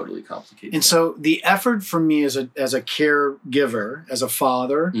 So totally complicated. And so the effort for me as a caregiver, as a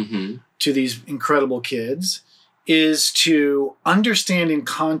father to these incredible kids, is to understand in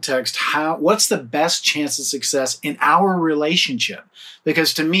context what's the best chance of success in our relationship.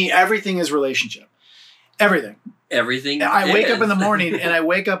 Because to me, everything is relationship. Everything. I wake up in the morning and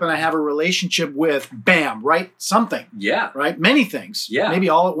I have a relationship with, bam, right? Something. Yeah. Right? Many things. Yeah. Maybe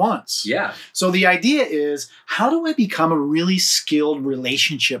all at once. Yeah. So the idea is, how do I become a really skilled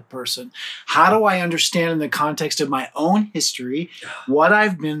relationship person? How do I understand in the context of my own history, what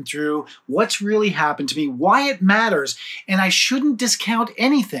I've been through, what's really happened to me, why it matters? And I shouldn't discount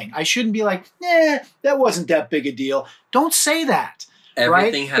anything. I shouldn't be like, that wasn't that big a deal. Don't say that.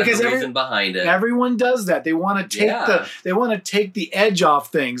 Everything right? has a reason behind it. Everyone does that. They want to take the edge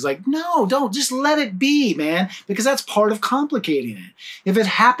off things. Like, no, don't. Just let it be, man. Because that's part of complicating it. If it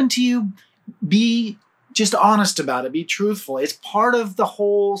happened to you, be just honest about it. Be truthful. It's part of the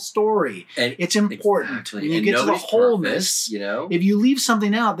whole story. And it's important. Exactly. When you get to the wholeness, perfect, if you leave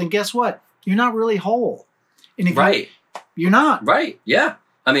something out, then guess what? You're not really whole. And if you're not. Right. Yeah.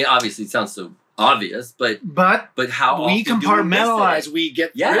 I mean, obviously, it sounds so obvious, but how we compartmentalize, we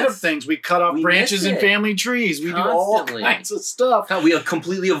get rid of things, we cut off branches in family trees, we do all kinds of stuff. We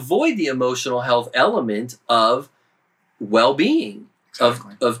completely avoid the emotional health element of well-being,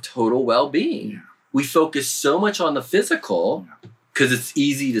 of total well-being. Yeah. We focus so much on the physical because it's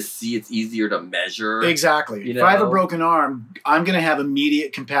easy to see, it's easier to measure. Exactly. If I have a broken arm, I'm going to have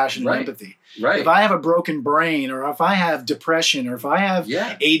immediate compassion and empathy. Right. If I have a broken brain, or if I have depression, or if I have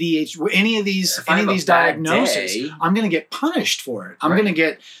ADHD, any of these diagnoses, I'm going to get punished for it.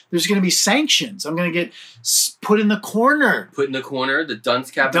 There's going to be sanctions. I'm going to get put in the corner. The dunce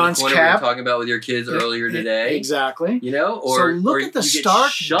cap in the corner we were talking about with your kids earlier today. Exactly. Or look at the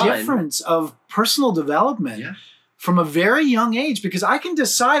stark difference of personal development from a very young age, because I can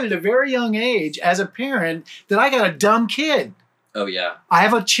decide at a very young age as a parent that I got a dumb kid. Oh, yeah. I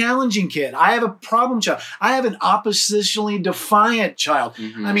have a challenging kid. I have a problem child. I have an oppositionally defiant child.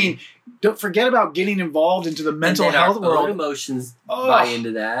 Mhm. I mean, don't forget about getting involved into the mental and then health our world. own emotions Oh. buy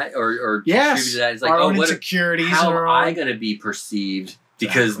into that or Yes. contribute to that. It's like, Our oh, own what? insecurities. How and am our I own- going to be perceived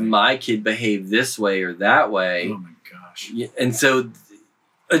because Exactly. my kid behaved this way or that way? Oh my gosh. Yeah, and so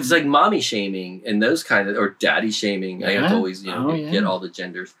it's like mommy shaming and those kind of, or daddy shaming. I have to Yeah. always, Oh, get yeah. all the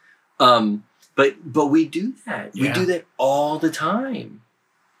genders. But we do that. We Yeah. do that all the time.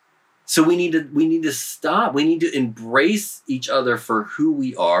 So we need to stop. We need to embrace each other for who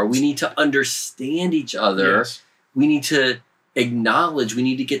we are. We need to understand each other. Yes. We need to acknowledge. We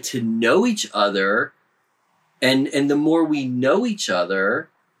need to get to know each other. And the more we know each other,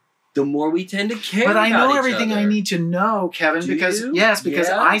 the more we tend to care But I about know each everything I other. need to know, Kevin, Do because you? yes, because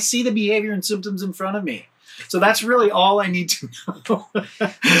Yeah. I see the behavior and symptoms in front of me. So that's really all I need to know.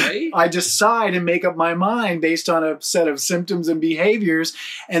 Right? I decide and make up my mind based on a set of symptoms and behaviors,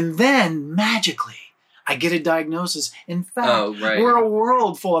 and then magically I get a diagnosis. In fact, Oh, right. we're a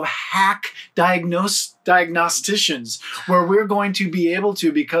world full of hack diagnosticians where we're going to be able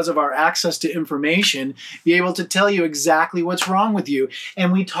to, because of our access to information, be able to tell you exactly what's wrong with you.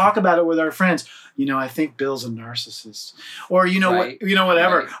 And we talk about it with our friends. I think Bill's a narcissist, or Right.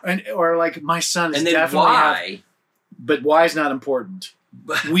 whatever, Right. or like my son is And then definitely. why? But why is not important.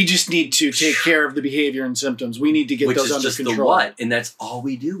 We just need to take care of the behavior and symptoms. We need to get Which those is under just control. the what, and that's all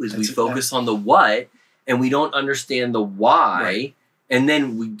we do is we That's it, focus on the what, and we don't understand the why, Right. and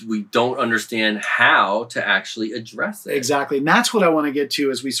then we don't understand how to actually address it. Exactly. And that's what I want to get to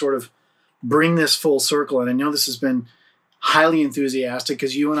as we sort of bring this full circle. And I know this has been highly enthusiastic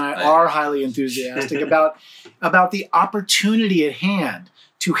because you and I are highly enthusiastic about the opportunity at hand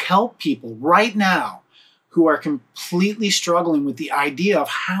to help people right now who are completely struggling with the idea of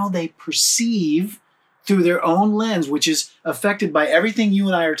how they perceive through their own lens, which is affected by everything you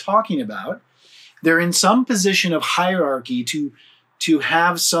and I are talking about. They're in some position of hierarchy to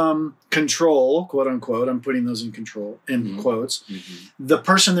have some control, quote unquote. I'm putting those in control in Mhm. quotes. Mhm. The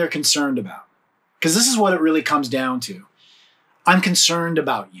person they're concerned about, because this is what it really comes down to. I'm concerned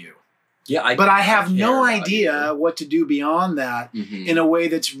about you, Yeah, but I have no care about idea you. what to do beyond that Mhm. in a way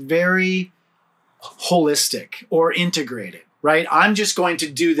that's very holistic or integrated. Right? I'm just going to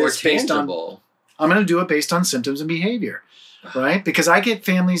do or this based on. tangible. I'm going to do it based on symptoms and behavior. Right? Because I get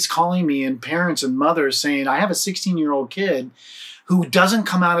families calling me and parents and mothers saying, I have a 16-year-old kid who doesn't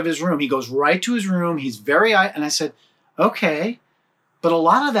come out of his room. He goes right to his room. He's and I said, okay, but a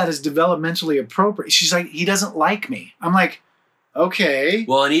lot of that is developmentally appropriate. She's like, he doesn't like me. I'm like, okay.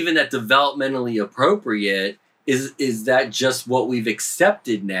 Well, and even that developmentally appropriate is that just what we've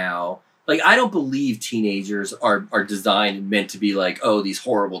accepted now? Like, I don't believe teenagers are designed and meant to be like, oh, these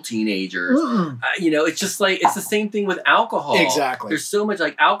horrible teenagers. Mm-mm. It's just like, it's the same thing with alcohol. Exactly. There's so much,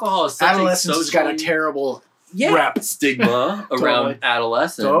 like, alcohol is such Adolescence a has got a socially- terrible rep. stigma Totally. around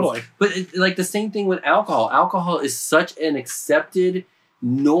adolescence. Totally. But like the same thing with alcohol. Alcohol is such an accepted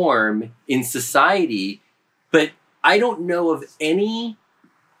norm in society, but I don't know of any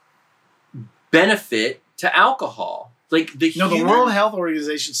benefit to alcohol. Like the The World Health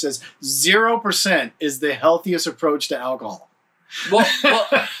Organization says 0% is the healthiest approach to alcohol. well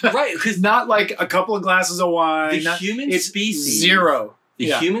right, because Not like a couple of glasses of wine. the human it's species zero. The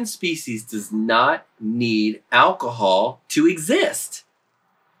Yeah. human species does not need alcohol to exist.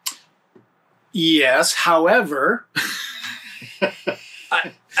 Yes, however,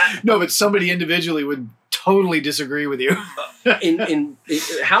 no, but somebody individually would totally disagree with you In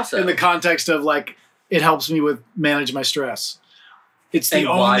how so? in the context of like it helps me manage my stress. It's the And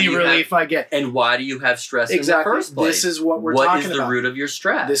why only do you relief I get. And why do you have stress Exactly. in the first place? This is what we're What talking is the about. root of your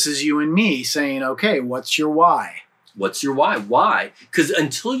stress? This is you and me saying, okay, what's your why? What's your why? Why? Because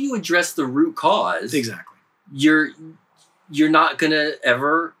until you address the root cause, Exactly. you're not gonna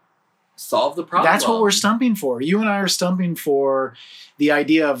ever solve the problem. That's what we're stumping for. You and I are stumping for the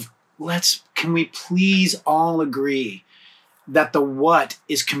idea of can we please all agree that the what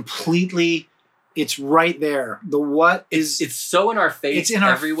is completely, it's right there. The what is, It's so in our face. it's in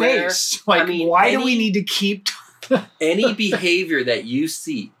our everywhere. face. Like, I mean, why do we any- need to keep, Any behavior that you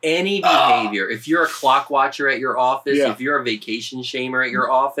see, any behavior, if you're a clock watcher at your office, Yeah. if you're a vacation shamer at your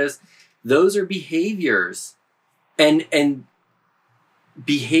office, those are behaviors. And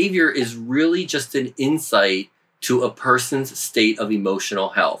behavior is really just an insight to a person's state of emotional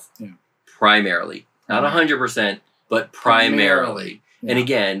health. Yeah. Primarily. Not 100%, but primarily. And Yeah.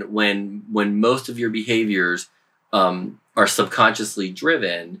 again, when most of your behaviors are subconsciously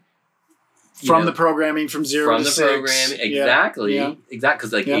driven, from the programming from 0 to 6. From the programming, exactly. Yeah. Exactly,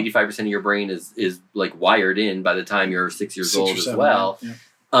 because like 85% of your brain is like wired in by the time you're 6 years old as well.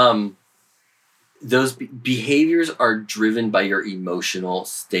 Yeah. Those behaviors are driven by your emotional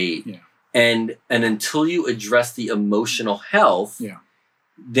state. Yeah. And until you address the emotional health,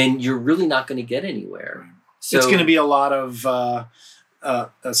 then you're really not going to get anywhere. Right. So it's going to be a lot of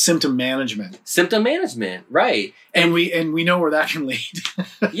symptom management. Symptom management, right? And we know where that can lead.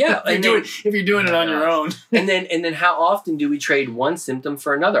 Yeah, if you're doing it on your own. and then how often do we trade one symptom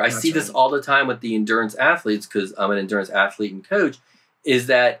for another? I see this all the time with the endurance athletes, because I'm an endurance athlete and coach. Is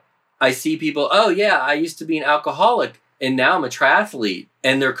that I see people? Oh yeah, I used to be an alcoholic, and now I'm a triathlete,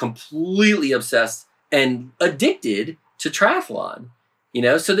 and they're completely obsessed and addicted to triathlon.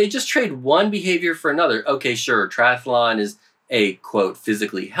 So they just trade one behavior for another. Okay, sure, triathlon is a, quote,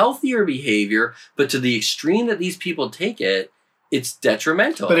 physically healthier behavior, but to the extreme that these people take it, it's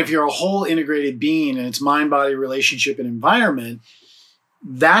detrimental. But if you're a whole integrated being and it's mind, body, relationship, and environment,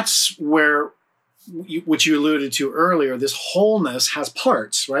 that's where, which you alluded to earlier, this wholeness has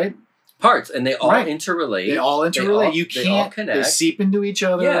parts, right? Parts, and they all interrelate. They all interrelate. You can't. They all connect. They seep into each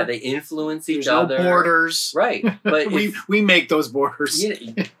other. Yeah, they influence each There's other. No borders. Right, but we make those borders.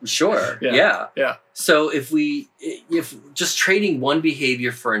 Sure. Yeah. So if just trading one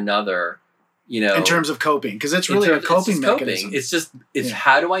behavior for another, in terms of coping, because it's really a coping mechanism. It's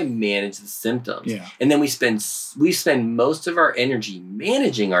how do I manage the symptoms? Yeah. And then we spend most of our energy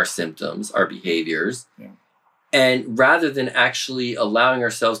managing our symptoms, our behaviors. Yeah. And rather than actually allowing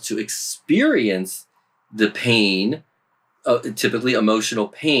ourselves to experience the pain, typically emotional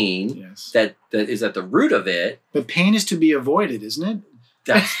pain, that is at the root of it. But pain is to be avoided, isn't it?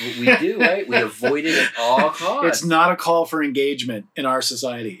 That's what we do, right? We avoid it at all costs. It's not a call for engagement in our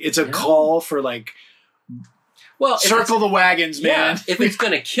society. It's a call for circle the wagons, man. If it's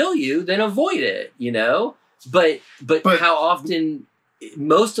going to kill you, then avoid it, But how often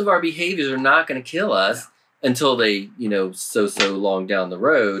most of our behaviors are not going to kill us. Until they, so long down the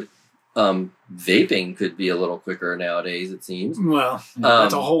road. Vaping could be a little quicker nowadays, it seems. Well,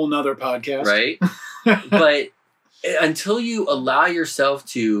 that's a whole nother podcast. Right? But until you allow yourself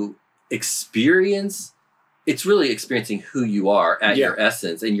to experience, it's really experiencing who you are at your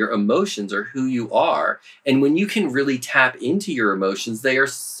essence, and your emotions are who you are. And when you can really tap into your emotions, they are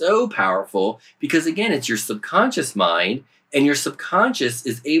so powerful because, again, it's your subconscious mind. And your subconscious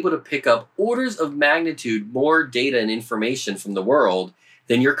is able to pick up orders of magnitude more data and information from the world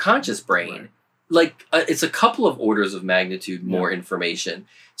than your conscious brain. Right. It's a couple of orders of magnitude more information.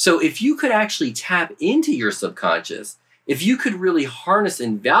 So if you could actually tap into your subconscious, if you could really harness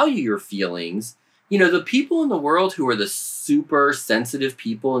and value your feelings, the people in the world who are the super sensitive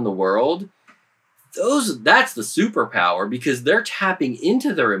people in the world, that's the superpower, because they're tapping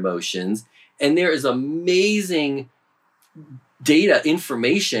into their emotions, and there is amazing data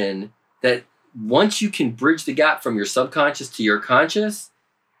information that once you can bridge the gap from your subconscious to your conscious,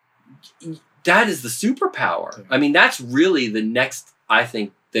 that is the superpower. I mean, that's really the next, I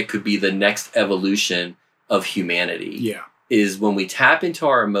think that could be the next evolution of humanity. Yeah. Is when we tap into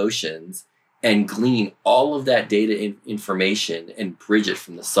our emotions and glean all of that data information and bridge it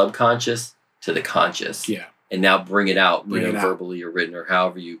from the subconscious to the conscious. Yeah. And now bring it out, verbally or written or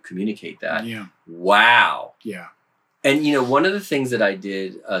however you communicate that. Yeah. Wow. Yeah. And, one of the things that I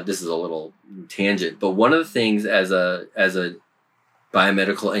did, this is a little tangent, but one of the things as a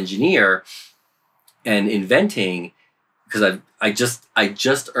biomedical engineer and inventing, because I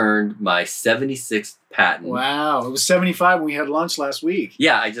just earned my 76th patent. Wow. It was 75 when we had lunch last week.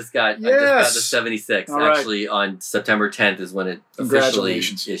 Yeah, I just got the 76. All actually, on September 10th is when it officially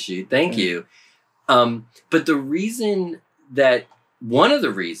issued. Thank you. But one of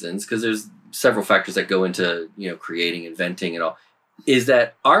the reasons, because there's several factors that go into, creating, inventing and all, is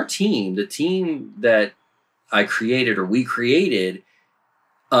that our team, the team that I created or we created,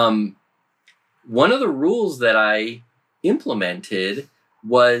 one of the rules that I implemented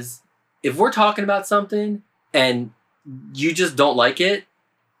was, if we're talking about something and you just don't like it,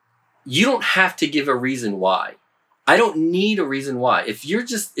 you don't have to give a reason why. I don't need a reason why.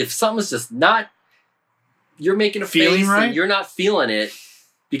 If something's just not, you're making a face and you're not feeling it,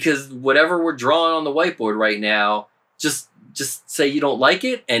 because whatever we're drawing on the whiteboard right now, just say you don't like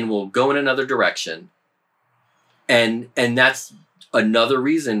it and we'll go in another direction. And that's another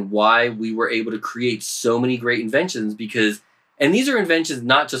reason why we were able to create so many great inventions, and these are inventions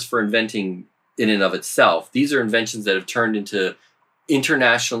not just for inventing in and of itself. These are inventions that have turned into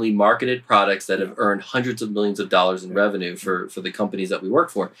internationally marketed products that have earned hundreds of millions of dollars in revenue for the companies that we work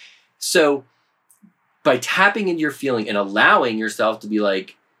for. So by tapping into your feeling and allowing yourself to be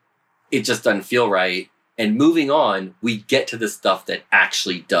like, it just doesn't feel right. And moving on, we get to the stuff that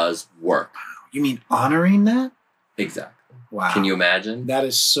actually does work. You mean honoring that? Exactly. Wow. Can you imagine? That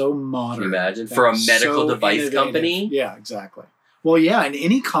is so modern. Can you imagine? That For a is medical so device innovative. company? Yeah, exactly. Well, yeah, in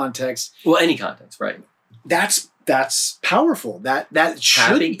any context, Well, any context, right? that's powerful. That should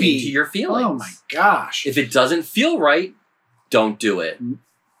Tapping be into your feelings. Oh my gosh. If it doesn't feel right, don't do it.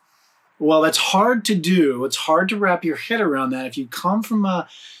 Well, that's hard to do. It's hard to wrap your head around that if you come from a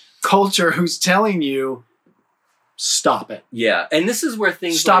culture who's telling you, stop it. Yeah. And this is where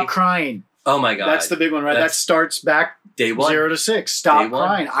things Stop like, crying. oh my God. That's the big one, right? That That's starts back day one. 0 to 6. Stop Day one.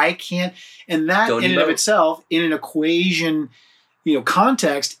 crying. I can't. And that Don't in and of emote. itself, in an equation,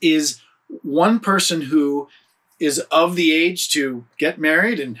 context, is one person who is of the age to get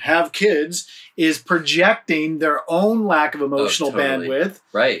married and have kids is projecting their own lack of emotional totally. bandwidth.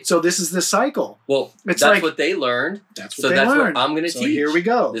 Right. So this is the cycle. Well, It's that's like- what they learned. That's what So they that's learned. what I'm going to So teach. here we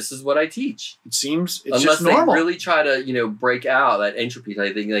go. This is what I teach. It seems it's Unless just they normal. really try to, break out that entropy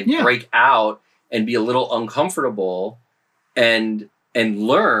type thing, Yeah. break out and be a little uncomfortable and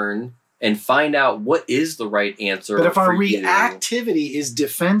learn and find out what is the right answer. But if our for you. reactivity is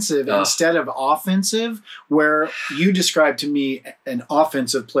defensive Ugh. instead of offensive, where you described to me an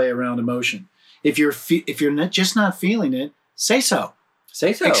offensive play around emotion, if you're just not feeling it, say so.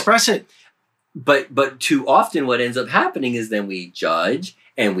 Say so. Express it. But too often what ends up happening is then we judge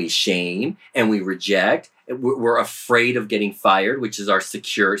and we shame and we reject. We're afraid of getting fired, which is our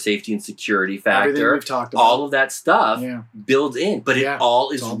safety and security Everything factor. we've talked about. All of that stuff Yeah. builds in, but Yeah. it all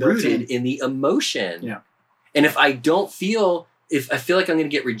is It's all built rooted in the emotion. Yeah. And if I feel like I'm going to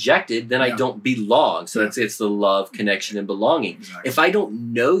get rejected, then I Yeah. don't belong. So Yeah. it's the love, connection, and belonging. Exactly. If I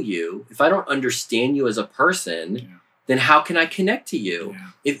don't know you, if I don't understand you as a person, Yeah. then how can I connect to you? Yeah.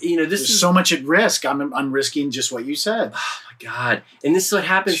 If this There's is so much at risk. I'm risking just what you said. oh my God. And this is what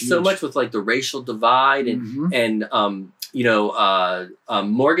happens It's so huge. much with like the racial divide Mhm. and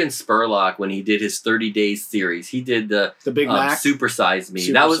Morgan Spurlock, when he did his 30 Days series, he did the The Big Mac. Super Size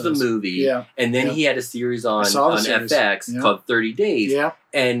Me. That was the Supersize. movie. Yeah. And then Yeah. he had a series I on saw the series. FX Yeah. called 30 Days. Yeah.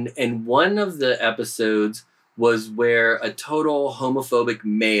 And one of the episodes was where a total homophobic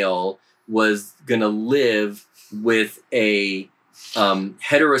male was going to live with a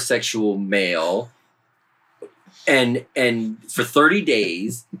heterosexual male and for 30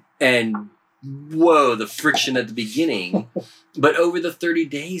 days and whoa, the friction at the beginning. But over the 30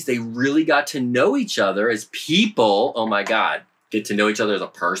 days, they really got to know each other as people. Oh my God, get to know each other as a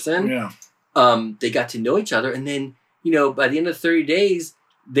person. Yeah. They got to know each other. And then, by the end of 30 days,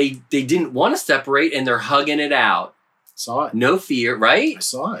 they didn't want to separate and they're hugging it out. Saw it. No fear, right? I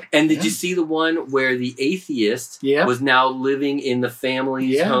saw it. And did Yeah. you see the one where the atheist Yeah. was now living in the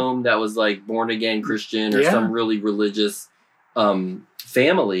family's Yeah. home that was like born again Christian or Yeah. some really religious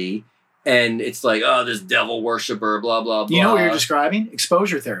family? And it's like, oh, this devil worshiper, blah, blah, blah. You know what you're describing?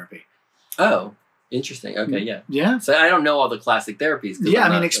 Exposure therapy. Oh, interesting. Okay, yeah. Yeah. So I don't know all the classic therapies. 'cause Yeah, I'm I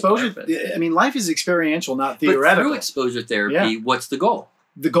mean, not a exposure. therapist. I mean, life is experiential, not But through theoretical. exposure therapy, Yeah. what's the goal?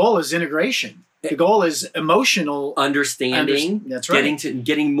 The goal is integration. The goal is emotional Understanding, That's right.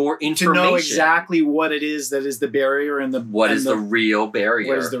 getting more To information. know exactly what it is that is the barrier and the what is the real barrier.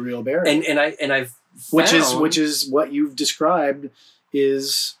 what is the real barrier, and I've which found, is what you've described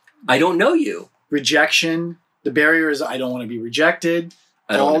is I don't know you. rejection. The barrier is I don't want to be rejected.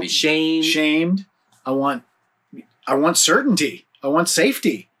 I don't want All to be shamed. Shamed. I want certainty. I want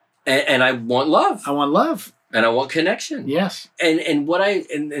safety. And I want love. I want love. And I want connection. Yes. And what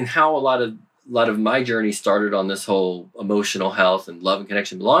and how a lot of my journey started on this whole emotional health and love and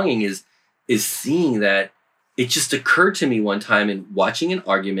connection belonging is seeing that it just occurred to me one time in watching an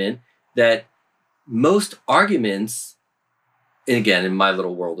argument that most arguments, and again in my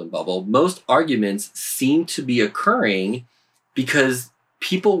little world and bubble, most arguments seem to be occurring because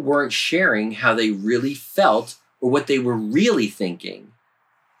people weren't sharing how they really felt or what they were really thinking.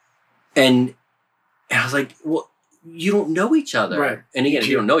 And I was like, well, you don't know each other. Right. And again, if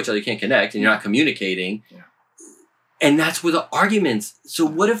you don't know each other, you can't connect and you're not communicating. Yeah. And that's where the arguments. So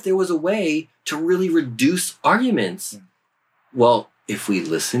what if there was a way to really reduce arguments? Yeah. Well, if we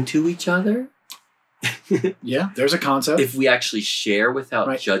listen to each other, Yeah. There's a concept. if we actually share without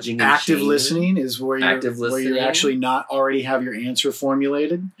Right. judging and Active shaming. listening is where you Listening. actually not already have your answer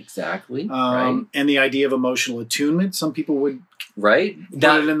formulated. Exactly. Right. And the idea of emotional attunement, some people would Right. put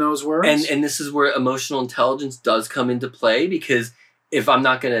it in those words. And this is where emotional intelligence does come into play, because if I'm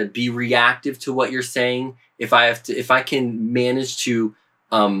not going to be reactive to what you're saying, if I can manage to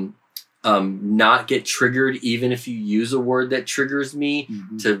not get triggered, even if you use a word that triggers me,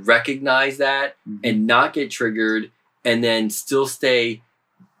 Mhm. to recognize that Mhm. and not get triggered, and then still stay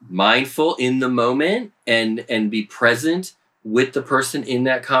mindful in the moment and be present with the person in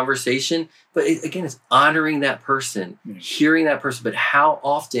that conversation. But again, it's honoring that person, hearing that person. But how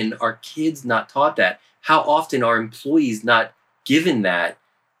often are kids not taught that? How often are employees not given that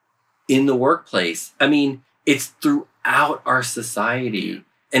in the workplace? I mean, it's throughout our society.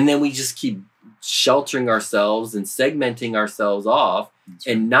 And then we just keep sheltering ourselves and segmenting ourselves off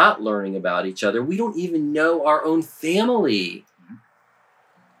and not learning about each other. We don't even know our own family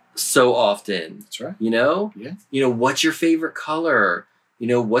so often. That's right. You know? Yeah. You know, what's your favorite color? You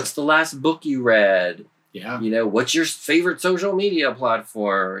know, what's the last book you read? Yeah. You know, what's your favorite social media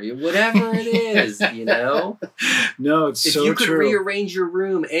platform? Whatever it is, you know? No, it's if so you could true. rearrange your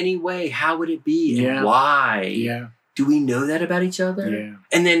room any way, how would it be Yeah. and why? Yeah. Do we know that about each other? Yeah.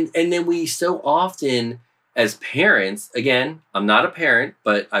 And then we so often as parents, again, I'm not a parent,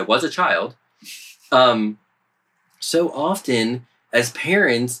 but I was a child. So often as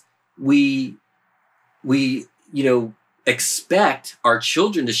parents, we expect our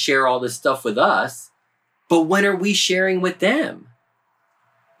children to share all this stuff with us, but when are we sharing with them?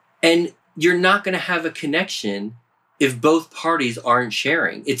 And you're not going to have a connection if both parties aren't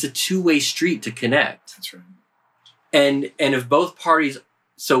sharing. It's a two-way street to connect. That's right. And if both parties,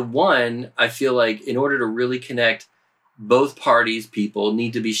 so one, I feel like in order to really connect, both parties, people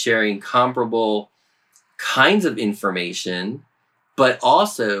need to be sharing comparable kinds of information, but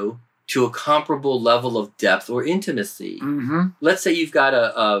also to a comparable level of depth or intimacy. Mm-hmm. Let's say you've got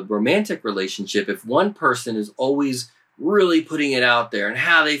a romantic relationship. If one person is always really putting it out there and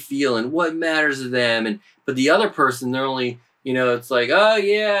how they feel and what matters to them, but the other person, they're only, it's like, oh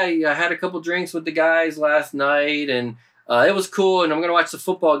yeah, I had a couple drinks with the guys last night and it was cool and I'm going to watch the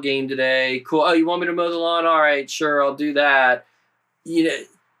football game today. Cool. Oh, you want me to mow the lawn? All right, sure, I'll do that.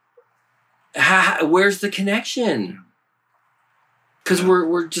 Where's the connection? Because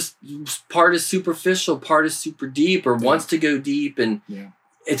we're just, part is superficial, part is super deep or wants to go deep, and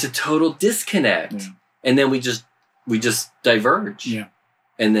it's a total disconnect. Yeah. And then we just diverge. Yeah.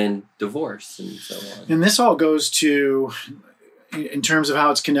 And then divorce and so on. And this all goes to, in terms of how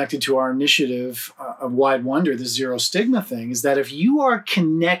it's connected to our initiative of Wide Wonder, the zero stigma thing, is that if you are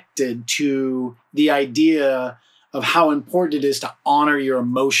connected to the idea of how important it is to honor your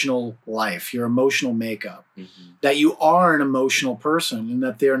emotional life, your emotional makeup, that you are an emotional person and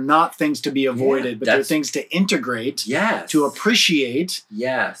that they're not things to be avoided, but they're things to integrate, to appreciate,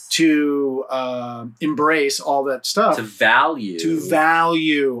 to embrace all that stuff. To value.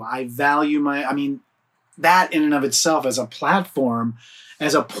 I value that in and of itself as a platform,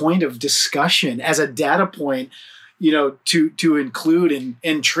 as a point of discussion, as a data point, to include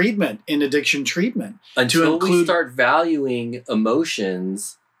in treatment, in addiction treatment. Until we start valuing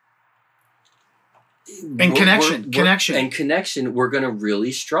emotions and connection, we're going to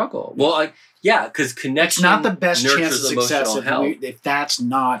really struggle. Well, because connection, it's not the best chance of success if that's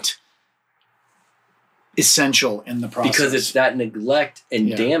not essential in the process. Because it's that neglect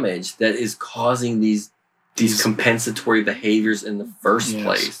and damage that is causing these compensatory behaviors in the first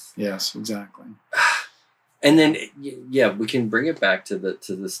place. Yes, exactly. And then, we can bring it back to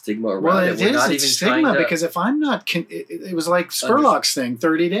the stigma around it. Well, it's stigma because if I'm not, it was like Spurlock's thing,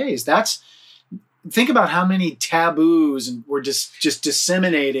 30 days. Think about how many taboos were just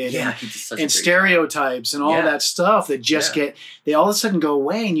disseminated and stereotypes and all that stuff that just they all of a sudden go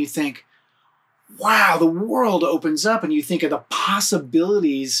away, and you think, wow, the world opens up, and you think of the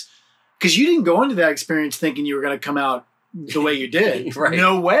possibilities, because you didn't go into that experience thinking you were going to come out the way you did. Right.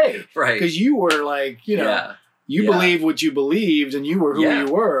 No way. Right. Because you were like, you believed what you believed and you were who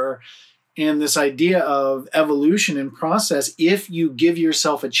you were. And this idea of evolution and process, if you give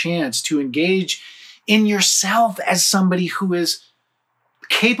yourself a chance to engage in yourself as somebody who is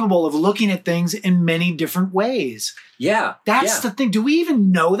capable of looking at things in many different ways. Yeah. That's the thing. Do we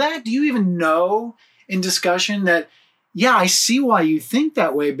even know that? Do you even know in discussion that, I see why you think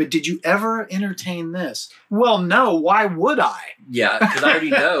that way, but did you ever entertain this? Well, no. Why would I? Yeah, because I already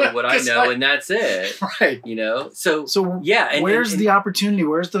know what I know, and that's it. Right. So yeah. And, where's the opportunity?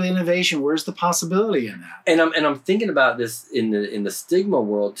 Where's the innovation? Where's the possibility in that? And I'm thinking about this in the stigma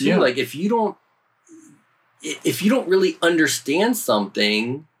world too. Yeah. Like if you don't really understand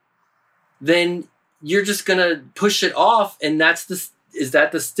something, then you're just gonna push it off, and is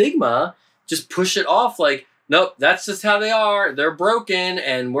that the stigma? Just push it off like, nope, that's just how they are. They're broken,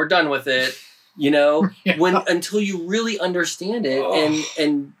 and we're done with it. Until you really understand it,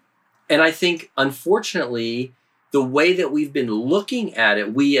 and I think, unfortunately, the way that we've been looking at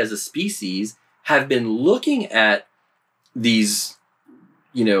it, we as a species have been looking at these,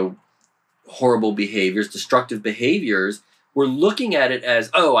 horrible behaviors, destructive behaviors, we're looking at it as,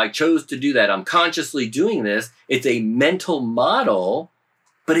 oh, I chose to do that. I'm consciously doing this. It's a mental model,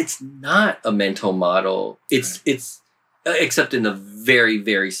 but it's not a mental model. It's except in a very,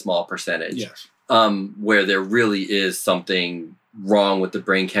 very small percentage. Yes. Where there really is something wrong with the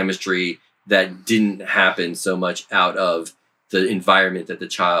brain chemistry that didn't happen so much out of the environment that the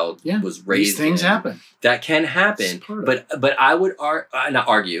child was raised in. These things happen. That can happen. But I would not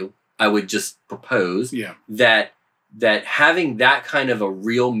argue. I would just propose that having that kind of a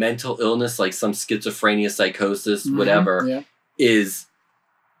real mental illness, like some schizophrenia, psychosis, whatever, is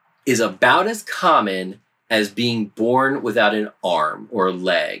about as common as being born without an arm or a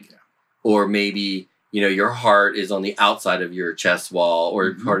leg, or maybe, your heart is on the outside of your chest wall,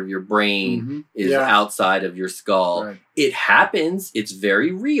 or part of your brain is outside of your skull. Right. It happens. It's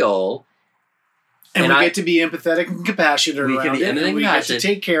very real. And we get to be empathetic and compassionate around it. And we have to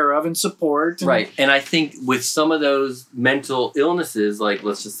take care of and support. Right. And I think with some of those mental illnesses, like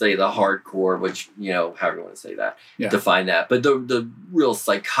let's just say the hardcore, which, however you want to say that, define that. But the real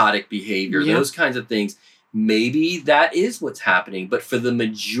psychotic behavior, those kinds of things, maybe that is what's happening. But for the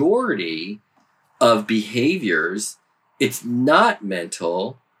majority of behaviors, it's not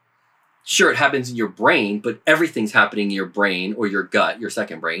mental. Sure, it happens in your brain, but everything's happening in your brain or your gut, your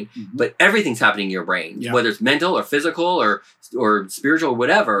second brain. But everything's happening in your brain, whether it's mental or physical or spiritual,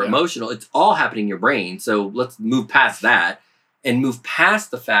 whatever, emotional. It's all happening in your brain. So let's move past that and move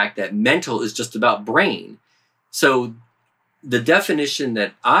past the fact that mental is just about brain. So the definition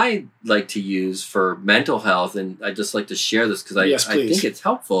that I like to use for mental health, and I just like to share this because I think it's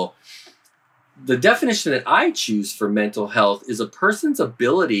helpful. The definition that I choose for mental health is a person's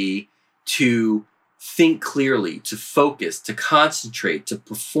ability to think clearly, to focus, to concentrate, to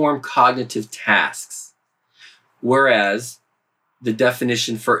perform cognitive tasks. Whereas the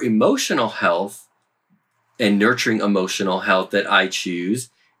definition for emotional health and nurturing emotional health that I choose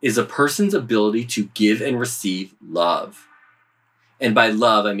is a person's ability to give and receive love. And by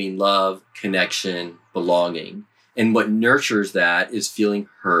love, I mean love, connection, belonging. And what nurtures that is feeling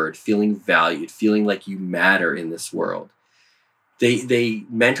heard, feeling valued, feeling like you matter in this world. They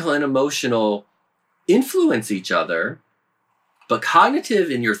mental and emotional influence each other, but cognitive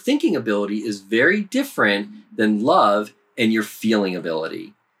and your thinking ability is very different than love and your feeling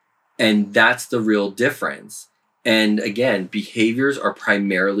ability. And that's the real difference. And again, behaviors are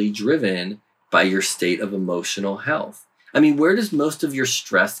primarily driven by your state of emotional health. I mean, where does most of your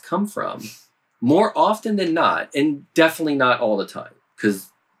stress come from? More often than not, and definitely not all the time,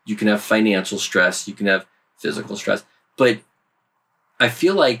 because you can have financial stress, you can have physical stress, but I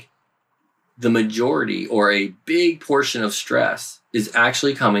feel like the majority or a big portion of stress is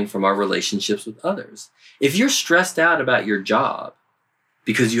actually coming from our relationships with others. If you're stressed out about your job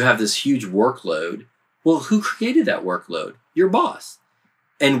because you have this huge workload, well, who created that workload? Your boss.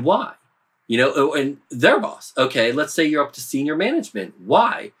 And why? And their boss. Okay, let's say you're up to senior management.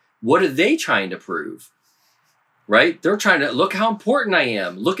 Why? What are they trying to prove? Right? They're trying to look how important I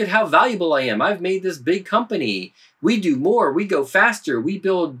am. Look at how valuable I am. I've made this big company. We do more. We go faster. We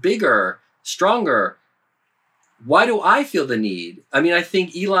build bigger, stronger. Why do I feel the need? I mean, I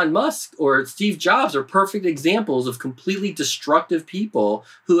think Elon Musk or Steve Jobs are perfect examples of completely destructive people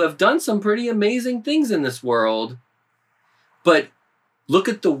who have done some pretty amazing things in this world. But look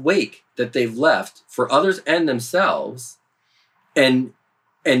at the wake that they've left for others and themselves. And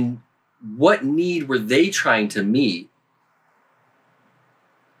what need were they trying to meet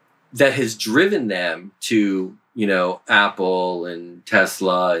that has driven them to, Apple and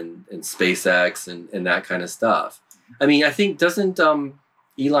Tesla and SpaceX and that kind of stuff? I mean, I think, doesn't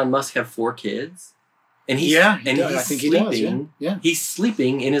Elon Musk have 4 kids? And he's sleeping. He's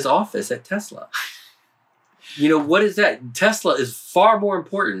sleeping in his office at Tesla. What is that? Tesla is far more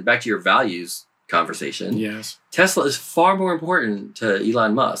important. Back to your values conversation. Yes. Tesla is far more important to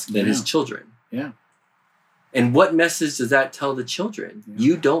Elon Musk than his children. Yeah. And what message does that tell the children? Yeah.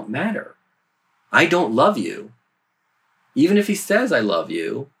 You don't matter. I don't love you. Even if he says I love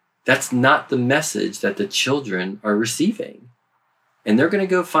you, that's not the message that the children are receiving. And they're going to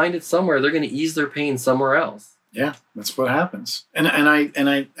go find it somewhere. They're going to ease their pain somewhere else. Yeah, that's what happens. And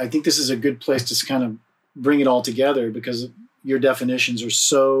I think this is a good place to kind of bring it all together, because your definitions are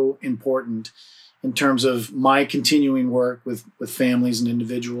so important in terms of my continuing work with families and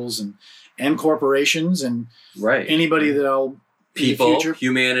individuals and corporations and anybody that I'll people, in the future,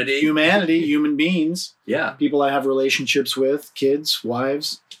 humanity, human beings, people I have relationships with, kids,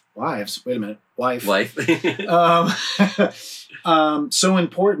 wives. Wait a minute, wife. So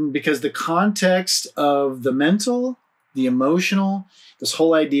important, because the context of the mental the emotional, this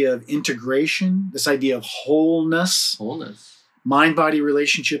whole idea of integration, this idea of wholeness, mind-body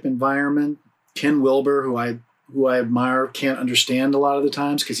relationship environment. Ken Wilber, who I admire, can't understand a lot of the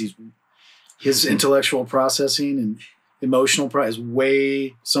times because his intellectual processing and emotional is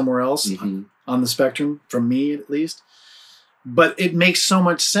way somewhere else on the spectrum, from me at least. But it makes so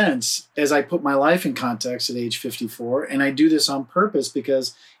much sense as I put my life in context at age 54. And I do this on purpose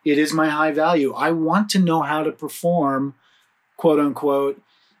because it is my high value. I want to know how to perform, quote unquote,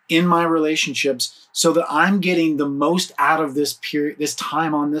 in my relationships so that I'm getting the most out of this period, this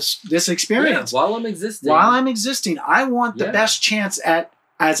time on this experience. Yeah, while I'm existing. I want the best chance at,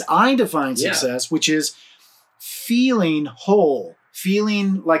 as I define success, which is feeling whole,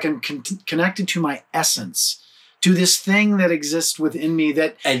 feeling like I'm connected to my essence, to this thing that exists within me.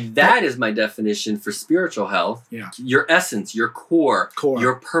 And that is my definition for spiritual health. Yeah. Your essence, your core,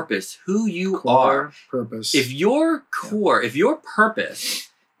 your purpose, who you are. Purpose. If your core, if your purpose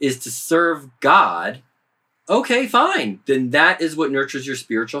is to serve God, okay, fine. Then that is what nurtures your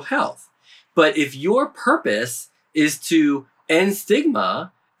spiritual health. But if your purpose is to end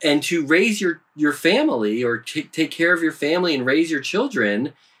stigma and to raise your family, or take care of your family and raise your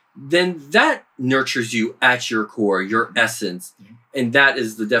children, then that nurtures you at your core, your essence. And that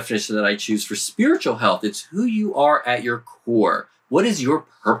is the definition that I choose for spiritual health. It's who you are at your core. What is your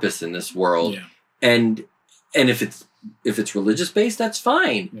purpose in this world? Yeah. And if it's religious based, that's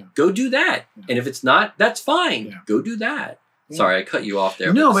fine. Yeah. Go do that. Yeah. And if it's not, that's fine. Yeah. Go do that. Yeah. Sorry, I cut you off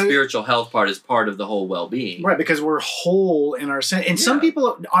there. No, but the spiritual health part is part of the whole well-being. Right, because we're whole in our sense. And some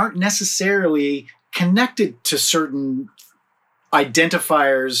people aren't necessarily connected to certain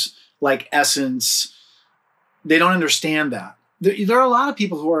identifiers like essence. They don't understand that. There are a lot of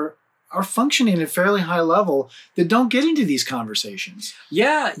people who are functioning at a fairly high level that don't get into these conversations.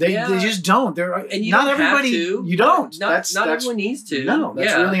 Yeah, they just don't. And not everybody. You don't. Not everyone needs to. No,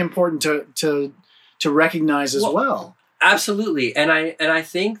 that's really important to recognize as well. Absolutely, and I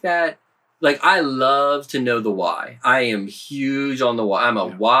think that, like, I love to know the why. I am huge on the why. I'm a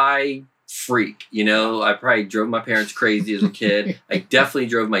why freak. You know, I probably drove my parents crazy as a kid. I definitely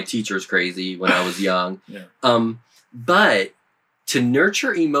drove my teachers crazy when I was young. Yeah. But to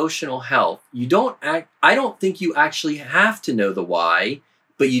nurture emotional health, I don't think you actually have to know the why,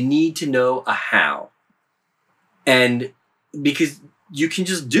 but you need to know a how. And because you can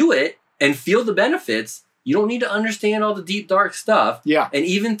just do it and feel the benefits, you don't need to understand all the deep, dark stuff. Yeah. And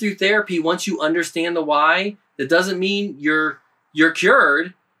even through therapy, once you understand the why, that doesn't mean you're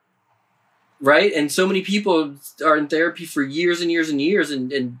cured. Right? And so many people are in therapy for years and years and years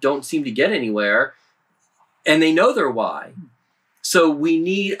and don't seem to get anywhere. And they know their why. So we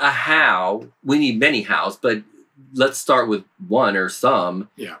need a how. We need many hows, but let's start with one or some.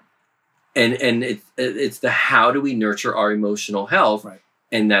 Yeah. And it's the how do we nurture our emotional health? Right.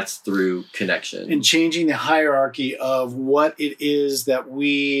 And that's through connection. And changing the hierarchy of what it is that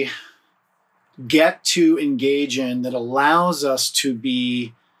we get to engage in that allows us to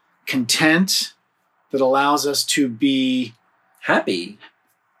be content, that allows us to be happy,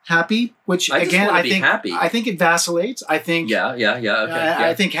 which again, I think it vacillates. I think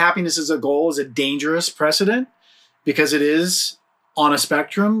I think happiness as a goal is a dangerous precedent because it is on a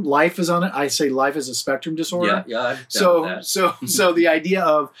spectrum. Life is on it. I say life is a spectrum disorder. Yeah. So the idea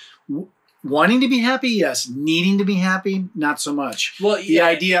of wanting to be happy, yes. Needing to be happy, not so much. Well, the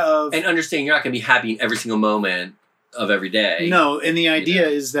idea of and understanding you're not going to be happy in every single moment of every day. No, and the idea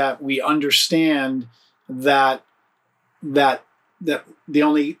is that we understand that the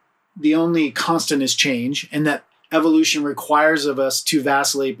only constant is change, and that evolution requires of us to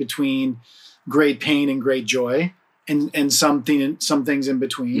vacillate between great pain and great joy, and some things in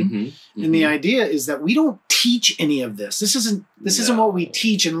between. Mm-hmm. And the idea is that we don't teach any of this. This isn't what we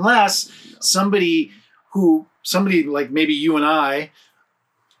teach unless somebody like maybe you and I,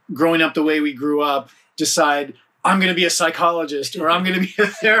 growing up the way we grew up, decide I'm going to be a psychologist, or I'm going to be a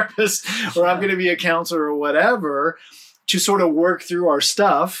therapist, or I'm going to be a counselor, or whatever, to sort of work through our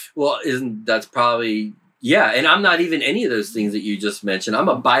stuff. Well, that's probably, and I'm not even any of those things that you just mentioned. I'm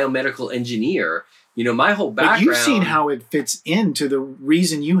a biomedical engineer. You know, my whole background. But you've seen how it fits into the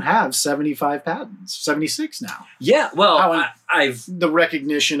reason you have 75 patents, 76 now. Yeah, well, I've the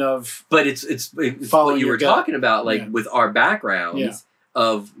recognition of. But it's what you were talking about, like with our backgrounds. Yeah.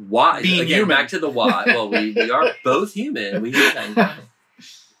 Of why, being again, human. Back to the why. Well, we are both human. We have that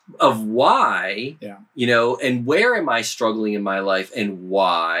of why, you know, and where am I struggling in my life, and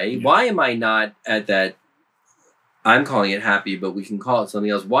why? Yeah. Why am I not at that? I'm calling it happy, but we can call it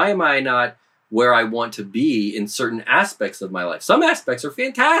something else. Why am I not where I want to be in certain aspects of my life. Some aspects are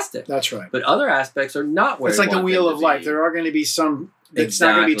fantastic. That's right. But other aspects are not where it's I like the want wheel them of to life. be. There are going to be some it's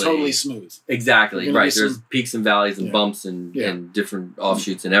not going to be totally smooth. Exactly. There's gonna Right. be There's some- peaks and valleys and Yeah. bumps and different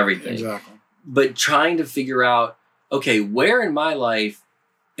offshoots and everything. Exactly. But trying to figure out, okay, where in my life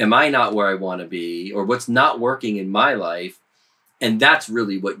am I not where I want to be, or what's not working in my life? And that's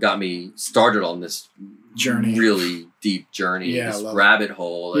really what got me started on this Journey. really deep journey, Yeah, I this love rabbit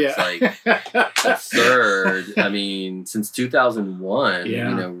hole. It's like absurd. I mean, since 2001,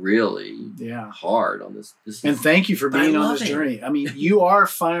 Yeah. really Yeah. hard on this. And thank you for But I being on love this it. journey. I mean, you are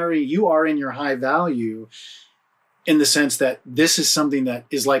fiery. You are in your high value in the sense that this is something that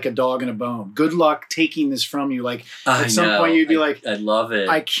is like a dog and a bone. Good luck taking this from you. Like I at some know. point you'd be like, I love it.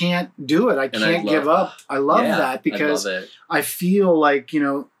 I can't do it. I And I can't love give up. I love Yeah, that because I love it. I feel like,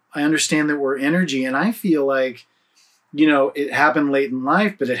 I understand that we're energy, and I feel like, it happened late in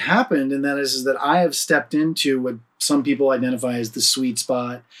life, but it happened. And that is that I have stepped into what some people identify as the sweet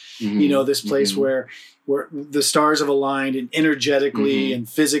spot, Mhm. this place Mhm. where the stars have aligned, and energetically Mhm. and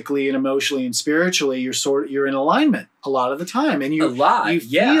physically and emotionally and spiritually, you're in alignment a lot of the time. And a you lot.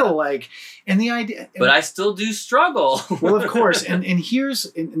 Yeah. feel like, and the idea, But I still do struggle. well, of course. And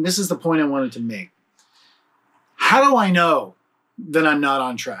this is the point I wanted to make. How do I know that I'm not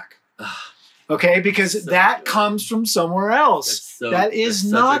on track? Okay, because So that good. comes from somewhere else. That is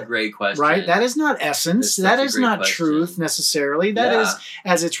that's not such a great question. right. That is not essence. That's That such a is great not question. truth necessarily. That is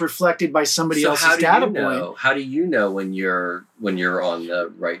Yeah. as it's reflected by somebody So else's how do data you point. know? How do you know when you're on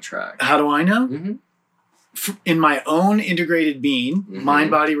the right track? How do I know? Mhm. In my own integrated being, Mhm.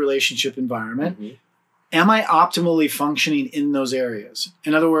 mind-body relationship environment, Mhm. am I optimally functioning in those areas?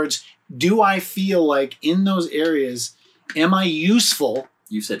 In other words, do I feel like in those areas, am I useful?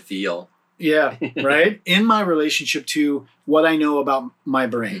 You said feel. Yeah, right? In my relationship to what I know about my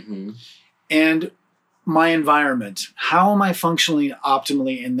brain Mhm. and my environment. How am I functioning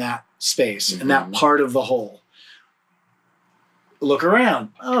optimally in that space, in that Mhm. part of the whole? Look around.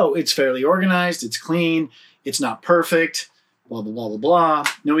 Oh, it's fairly organized. It's clean. It's not perfect. Blah, blah, blah, blah, blah.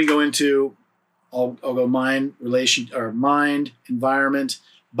 Then we go into, I'll go mind, environment,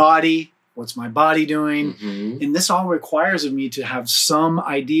 body. What's my body doing? Mhm. And this all requires of me to have some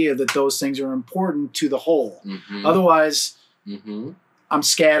idea that those things are important to the whole. Mhm. Otherwise, Mhm. I'm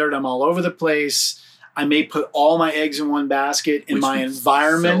scattered. I'm all over the place. I may put all my eggs in one basket in Which my we-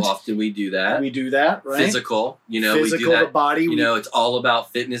 environment. So often we do that. We do that, right? Physical. We do Physical, that. the body. It's all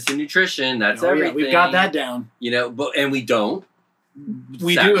about fitness and nutrition. That's oh, yeah, everything. we've got that down. And we don't.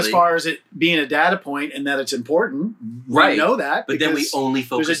 We do as Sadly. far as it being a data point and that it's important. Right. We know that. But then we because only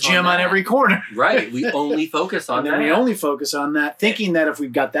focus there's a gym on that. every corner. Right. We only focus on And then that. we only focus on that, thinking that if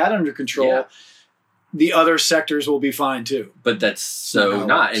we've got that under control, Yeah. the other sectors will be fine too. But that's Not how so it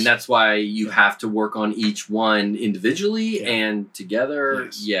not. works. And that's why you have to work on each one individually Yeah. and together.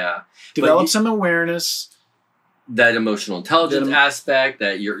 Yes. Yeah. Develop you- some awareness. That emotional intelligence That aspect,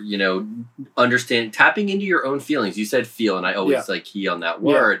 that you're, understand, tapping into your own feelings. You said feel, and I always key on that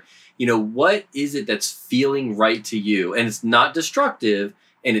word. What is it that's feeling right to you? And it's not destructive,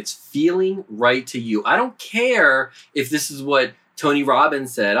 and it's feeling right to you. I don't care if this is what Tony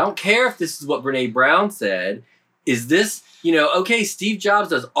Robbins said. I don't care if this is what Brene Brown said. Is this, okay, Steve Jobs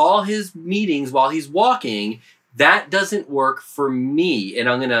does all his meetings while he's walking. That doesn't work for me. And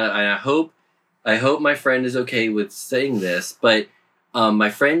I hope my friend is okay with saying this, but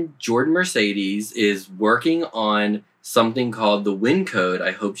my friend Jordan Mercedes is working on something called the Win Code. I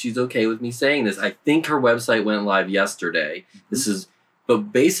hope she's okay with me saying this. I think her website went live yesterday.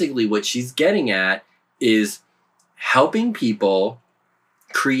 But basically what she's getting at is helping people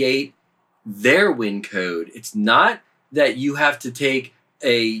create their Win Code. It's not that you have to take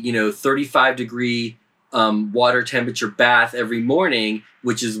a 35 degree water temperature bath every morning,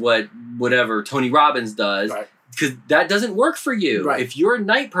 which is whatever Tony Robbins does, Right. because that doesn't work for you. Right. If you're a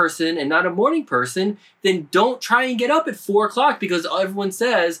night person and not a morning person, then don't try and get up at 4:00 because everyone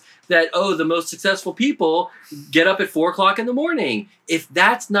says that, the most successful people get up at 4:00 in the morning. If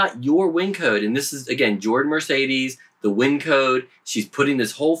that's not your Win Code, and this is, again, Jordan Mercedes, the Win Code, she's putting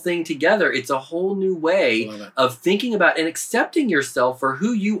this whole thing together. It's a whole new way Love it. of thinking about and accepting yourself for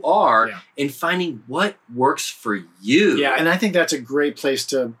who you are, Yeah. and finding what works for you. Yeah, and I think that's a great place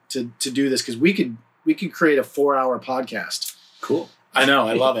to do this because we could create a 4-hour podcast. Cool. I know,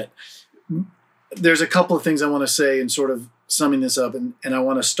 I love it. There's a couple of things I want to say in sort of summing this up, and I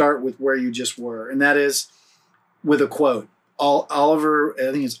want to start with where you just were, and that is with a quote. Oliver,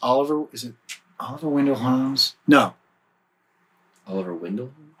 I think it's Oliver. Is it Oliver Wendell Holmes? No, Oliver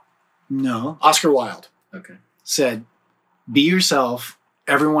Wendell? Oscar Wilde Okay. said, "Be yourself.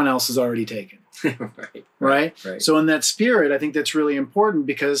 Everyone else is already taken." Right? So in that spirit, I think that's really important,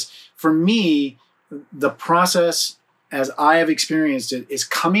 because for me, the process as I have experienced it is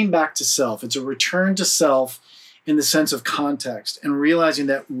coming back to self. It's a return to self in the sense of context, and realizing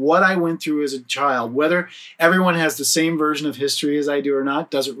that what I went through as a child, whether everyone has the same version of history as I do or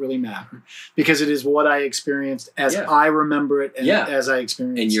not, doesn't really matter, because it is what I experienced as I remember it and as I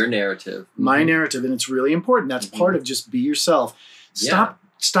experienced it. In your narrative. My narrative, and it's really important. That's part of just be yourself.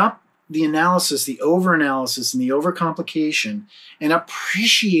 Stop the analysis, the over-analysis, and the over-complication, and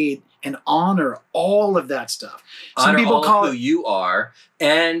appreciate and honor all of that stuff. Some people call it who you are,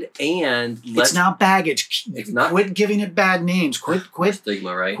 and it's not baggage. It's not. Quit giving it bad names. Quit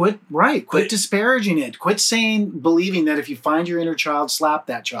stigma, right? Quit disparaging it. Quit believing that if you find your inner child, slap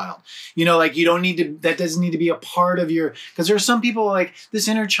that child. You don't need to. That doesn't need to be a part of your. Because there are some people like this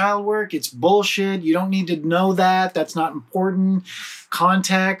inner child work. It's bullshit. You don't need to know that. That's not important.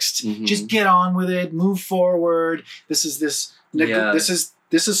 Context. Mm-hmm. Just get on with it. Move forward. This is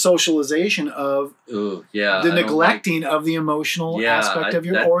socialization of the neglecting of the emotional aspect of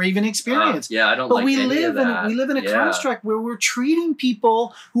your or even experience. I don't. But we live in a construct where we're treating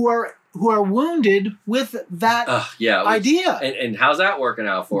people who are wounded with that idea. And how's that working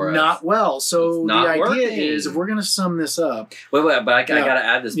out for us? Not well. So the idea is, if we're going to sum this up. Wait, but I got to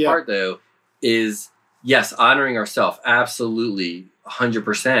add this part though. Is yes, honoring ourselves, absolutely,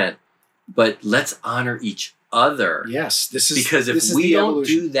 100%. But let's honor each other. Yes, because if we don't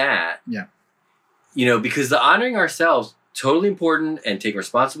do that, because the honoring ourselves, totally important, and take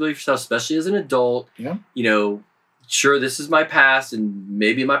responsibility for yourself, especially as an adult. Sure, this is my past, and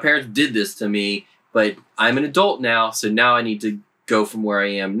maybe my parents did this to me, but I'm an adult now, so now I need to go from where I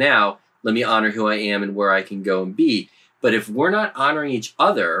am now. Let me honor who I am and where I can go and be. But if we're not honoring each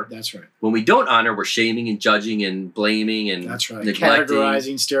other, that's right. When we don't honor, we're shaming and judging and blaming and neglecting,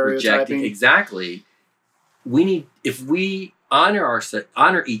 categorizing, stereotyping. Rejecting. Exactly. If we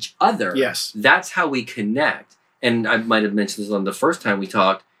honor each other, that's how we connect. And I might have mentioned this on the first time we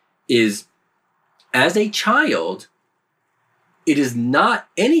talked, is as a child, it is not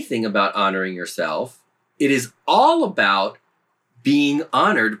anything about honoring yourself. It is all about being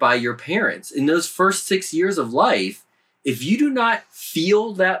honored by your parents. In those first 6 years of life, if you do not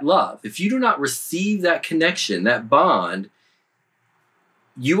feel that love, if you do not receive that connection, that bond,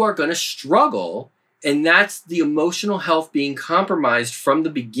 you are going to struggle. And that's the emotional health being compromised from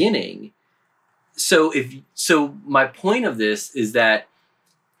the beginning. So my point of this is that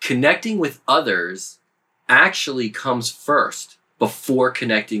connecting with others actually comes first before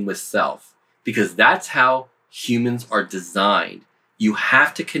connecting with self, because that's how humans are designed. You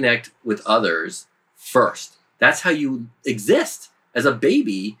have to connect with others first. That's how you exist. As a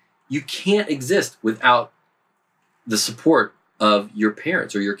baby, you can't exist without the support of your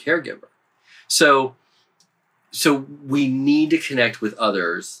parents or your caregiver. So we need to connect with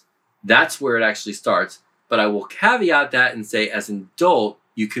others. That's where it actually starts. But I will caveat that and say, as an adult,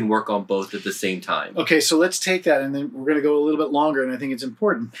 you can work on both at the same time. Okay, so let's take that, and then we're going to go a little bit longer, and I think it's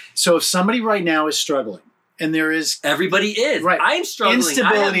important. So if somebody right now is struggling, and there is... Everybody is. Right. I'm struggling.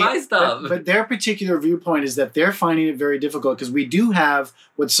 Instability. I have my stuff. But their particular viewpoint is that they're finding it very difficult, because we do have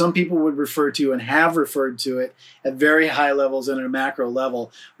what some people would refer to and have referred to it at very high levels and at a macro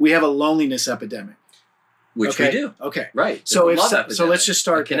level. We have a loneliness epidemic. Which we do. Okay. Right. So let's just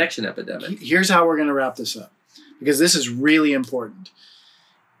start. A connection epidemic. Here's how we're going to wrap this up, because this is really important.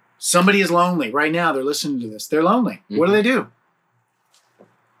 Somebody is lonely. Right now, they're listening to this. They're lonely. Mm-hmm. What do they do?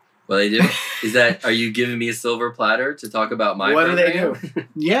 What they do? Are you giving me a silver platter to talk about my What program? Do they do?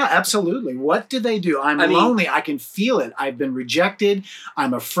 Yeah, absolutely. What do they do? I'm lonely. I can feel it. I've been rejected.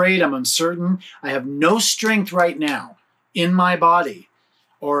 I'm afraid. I'm uncertain. I have no strength right now in my body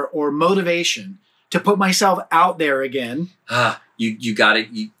or motivation to put myself out there again. You got it.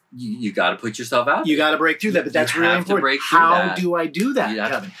 You got to put yourself out. You got to break through that, but that's really important. How do I do that,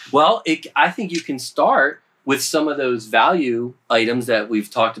 Kevin? Well, I think you can start with some of those value items that we've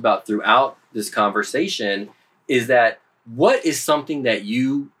talked about throughout this conversation. Is that what is something that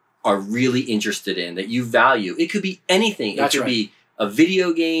you are really interested in, that you value? It could be anything. It could be a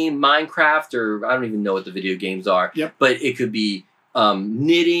video game, Minecraft, or I don't even know what the video games are. Yep. But it could be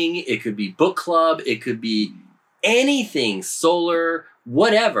knitting. It could be book club. It could be anything, solar,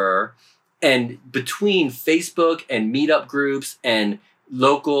 whatever. And between Facebook and meetup groups and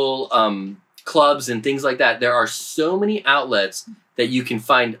local clubs and things like that, there are so many outlets that you can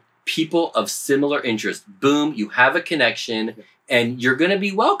find people of similar interest. Boom, you have a connection, and you're going to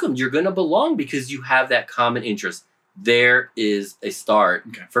be welcomed. You're going to belong because you have that common interest. There is a start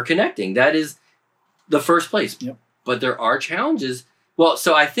for connecting. That is the first place. Yep. But there are challenges Well,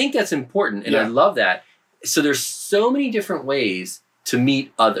 so I think that's important, and I love that. So there's so many different ways to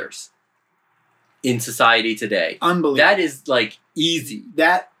meet others in society today. Unbelievable. That is like easy.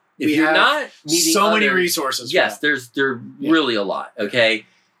 That if you're not meeting so others, many resources. Yes, there really a lot. Okay,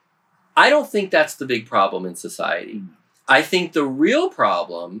 I don't think that's the big problem in society. I think the real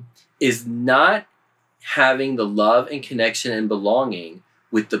problem is not having the love and connection and belonging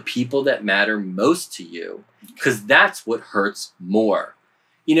with the people that matter most to you, because that's what hurts more.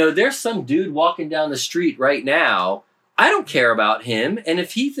 You know, there's some dude walking down the street right now. I don't care about him. And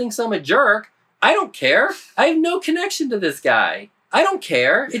if he thinks I'm a jerk, I don't care. I have no connection to this guy. I don't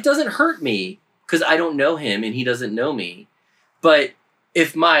care. It doesn't hurt me because I don't know him and he doesn't know me. But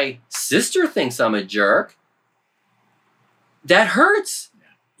if my sister thinks I'm a jerk, that hurts.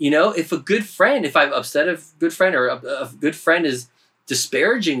 You know, if I've upset a good friend, or a good friend is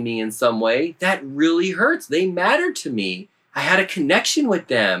disparaging me in some way, that really hurts. They matter to me. I had a connection with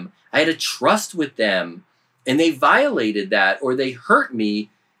them. I had a trust with them, and they violated that, or they hurt me,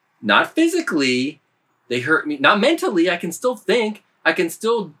 not physically. They hurt me, not mentally. I can still think. I can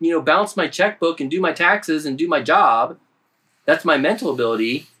still, bounce my checkbook and do my taxes and do my job. That's my mental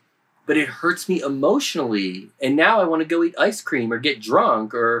ability, but it hurts me emotionally. And now I want to go eat ice cream or get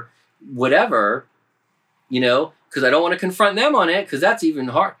drunk or whatever, because I don't want to confront them on it, because that's even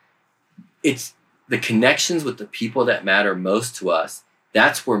hard. It's the connections with the people that matter most to us.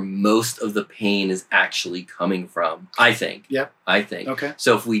 That's where most of the pain is actually coming from, I think. Yep. I think. Okay.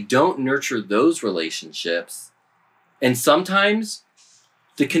 So if we don't nurture those relationships, and sometimes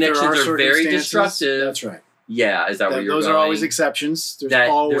the connections are very destructive. That's right. Yeah, is that where you're going? Those are always exceptions. There's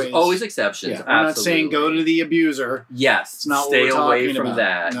always exceptions. Yeah, I'm not saying go to the abuser. Yes. It's not stay what we're away talking from about.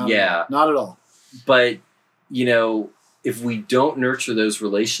 that. No, yeah. Not at all. But, if we don't nurture those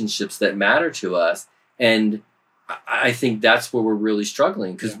relationships that matter to us, and I think that's where we're really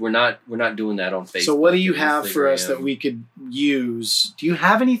struggling, because we're not doing that on Facebook. So what do you have for us that we could use? Do you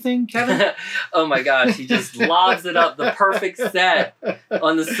have anything, Kevin? Oh my gosh, he just lobs it up, the perfect set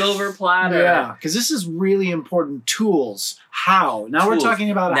on the silver platter. Yeah, because this is really important. Tools. How? Now we're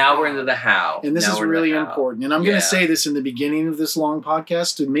talking about we're into the how. And this is really important. And I'm going to say this in the beginning of this long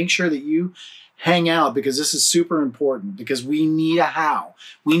podcast to make sure that you hang out, because this is super important, because we need a how.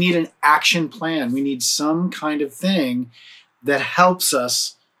 We need an action plan. We need some kind of thing that helps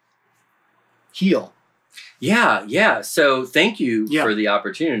us heal. Yeah. So thank you for the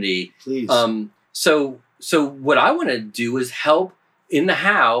opportunity. Please. So what I want to do is help in the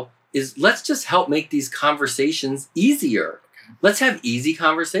how is let's just help make these conversations easier. Okay. Let's have easy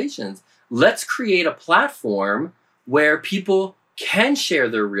conversations. Let's create a platform where people can share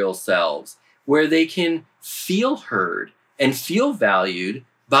their real selves, where they can feel heard and feel valued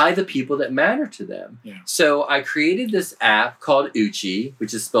by the people that matter to them. Yeah. So I created this app called Uchi,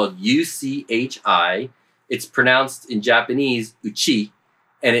 which is spelled UCHI. It's pronounced in Japanese, Uchi,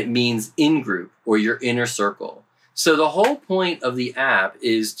 and it means in-group or your inner circle. So the whole point of the app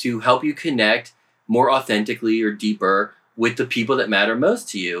is to help you connect more authentically or deeper with the people that matter most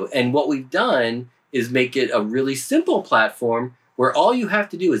to you. And what we've done is make it a really simple platform where all you have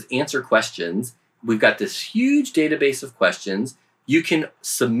to do is answer questions. We've got this huge database of questions. You can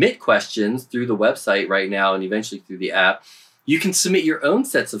submit questions through the website right now and eventually through the app. You can submit your own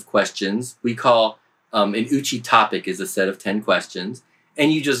sets of questions. We call an Uchi topic is a set of 10 questions.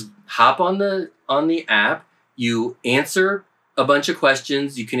 And you just hop on the app. You answer a bunch of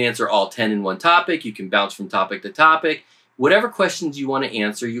questions. You can answer all 10 in one topic. You can bounce from topic to topic. Whatever questions you want to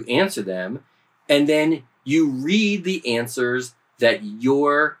answer, you answer them. And then you read the answers that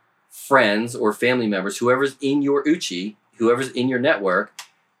your friends or family members, whoever's in your Uchi, whoever's in your network,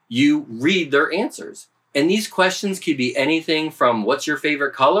 you read their answers. And these questions could be anything from what's your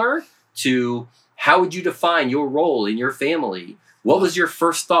favorite color to how would you define your role in your family? What was your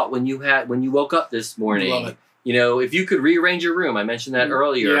first thought when you woke up this morning? Love it. If you could rearrange your room, I mentioned that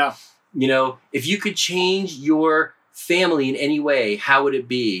earlier. Yeah. If you could change your family in any way, how would it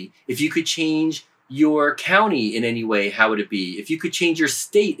be? If you could change your county in any way, how would it be? If you could change your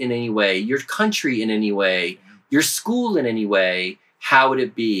state in any way, your country in any way, your school in any way, how would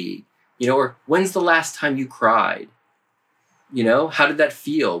it be? Or when's the last time you cried? How did that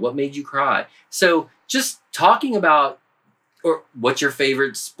feel? What made you cry? So just talking about, or what's your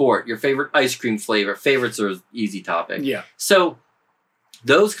favorite sport, your favorite ice cream flavor? Favorites are an easy topic. Yeah. So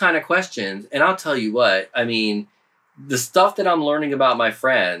those kind of questions, and I'll tell you what, the stuff that I'm learning about my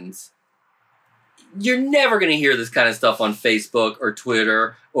friends, you're never going to hear this kind of stuff on Facebook or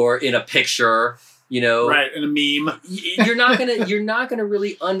Twitter or in a picture. Right, and a meme. you're not gonna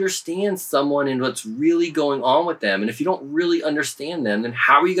really understand someone and what's really going on with them. And if you don't really understand them, then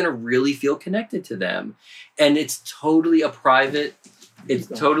how are you gonna really feel connected to them? And it's totally a private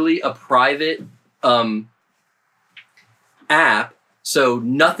app, so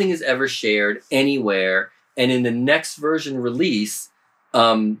nothing is ever shared anywhere. And in the next version release,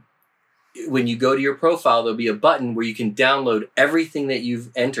 when you go to your profile, there'll be a button where you can download everything that you've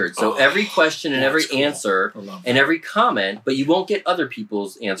entered. So every question and every answer and every comment, but you won't get other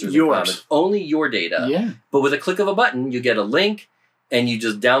people's answers and comments, only your data. Yeah. But with a click of a button, you get a link and you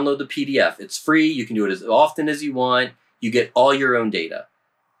just download the PDF. It's free. You can do it as often as you want. You get all your own data.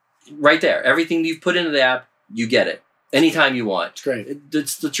 Right there. Everything you've put into the app, you get it anytime you want. It's great.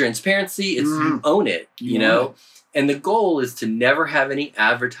 It's the transparency. It's you own it, you know? And the goal is to never have any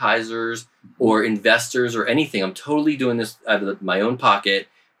advertisers or investors or anything. I'm totally doing this out of my own pocket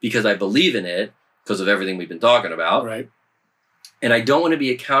because I believe in it because of everything we've been talking about. Right. And I don't want to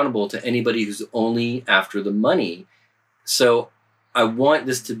be accountable to anybody who's only after the money. So I want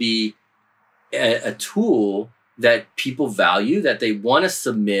this to be a tool that people value, that they want to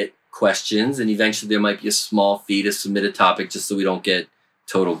submit questions. And eventually there might be a small fee to submit a topic just so we don't get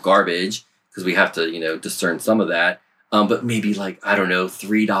total garbage, because we have to, discern some of that. But maybe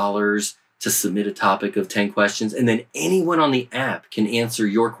 $3 to submit a topic of 10 questions. And then anyone on the app can answer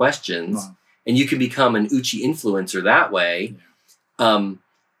your questions. Wow. And you can become an Uchi influencer that way. Yeah.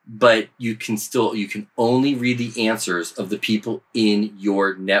 But you can only read the answers of the people in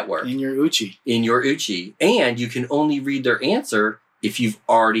your network. In your Uchi. And you can only read their answer if you've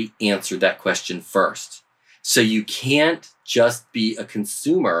already answered that question first. So you can't just be a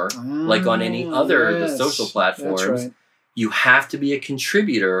consumer like on any other the social platforms. That's right. You have to be a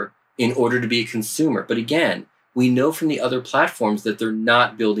contributor in order to be a consumer. But again, we know from the other platforms that they're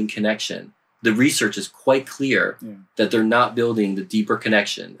not building connection. The research is quite clear that they're not building the deeper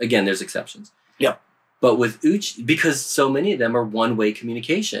connection. Again, there's exceptions. Yep. But with Uchi, because so many of them are one-way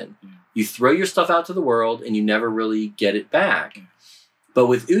communication. Yeah. You throw your stuff out to the world and you never really get it back. Yeah. But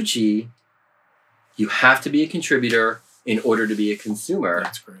with Uchi, you have to be a contributor in order to be a consumer.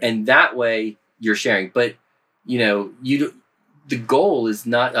 That's great. And that way you're sharing. But, the goal is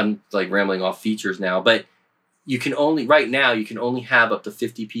not, I'm rambling off features now, but right now you can only have up to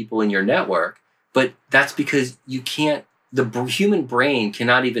 50 people in your network. But that's because the human brain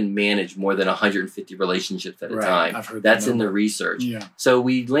cannot even manage more than 150 relationships at a time. I've heard that's in the research. Yeah. So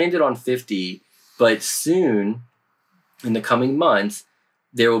we landed on 50, but soon, in the coming months,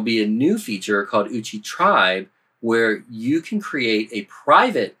 there will be a new feature called Uchi Tribe, where you can create a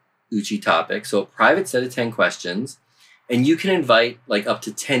private Uchi topic, so a private set of 10 questions, and you can invite up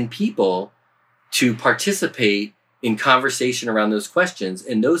to 10 people to participate in conversation around those questions.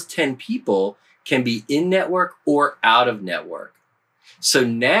 And those 10 people can be in network or out of network. So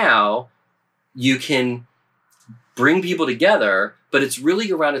now you can bring people together, but it's really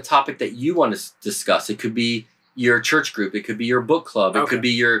around a topic that you want to discuss. It could be your church group. It could be your book club. It could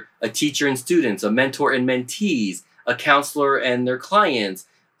be a teacher and students, a mentor and mentees, a counselor and their clients,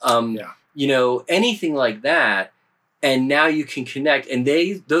 anything like that. And now you can connect. And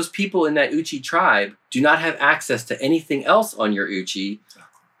those people in that Uchi tribe do not have access to anything else on your Uchi,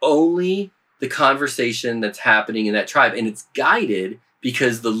 only the conversation that's happening in that tribe. And it's guided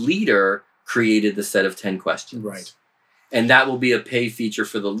because the leader created the set of 10 questions. Right. And that will be a pay feature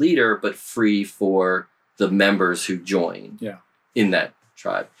for the leader, but free for the members who join in that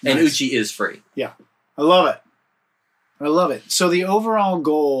tribe. Nice. And Uchi is free. Yeah. I love it. So the overall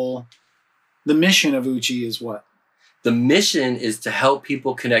goal, the mission of Uchi is what? The mission is to help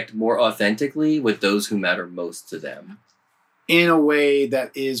people connect more authentically with those who matter most to them. In a way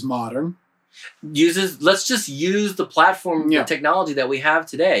that is modern. Let's just use the platform, the technology that we have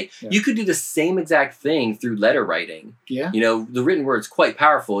today. Yeah. You could do the same exact thing through letter writing. Yeah. The written word's quite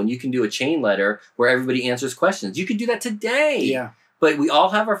powerful, and you can do a chain letter where everybody answers questions. You could do that today. Yeah. But we all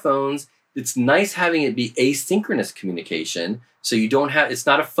have our phones. It's nice having it be asynchronous communication. So you don't have, it's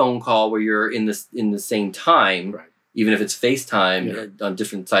not a phone call where you're in the same time, right. Even if it's FaceTime on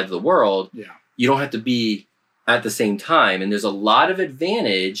different sides of the world. Yeah. You don't have to be at the same time. And there's a lot of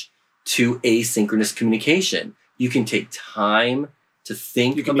advantage to asynchronous communication. You can take time to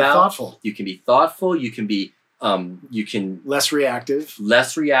think about. You can be thoughtful. You can be less reactive.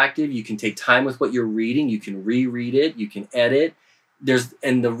 You can take time with what you're reading. You can reread it. You can edit.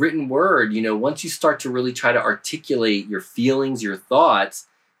 And the written word, once you start to really try to articulate your feelings, your thoughts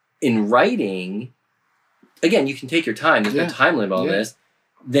in writing, again, you can take your time. There's no time limit on this.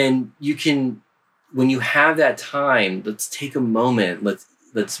 Then you can, when you have that time, let's take a moment.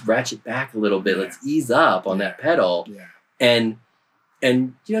 ratchet back a little bit. Yeah. Let's ease up on that pedal. Yeah. And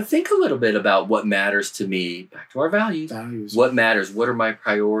think a little bit about what matters to me. Back to our values. What matters? What are my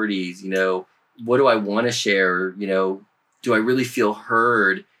priorities? What do I want to share? Do I really feel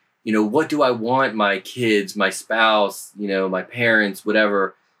heard? What do I want my kids, my spouse, my parents,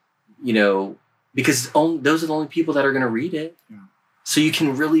 whatever, because those are the only people that are going to read it. Yeah. So you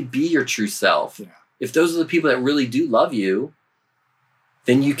can really be your true self. Yeah. If those are the people that really do love you,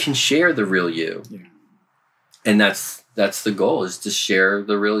 then you can share the real you. Yeah. And that's the goal, is to share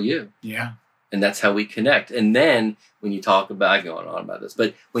the real you. Yeah. And that's how we connect. And then when you talk about, I go on about this,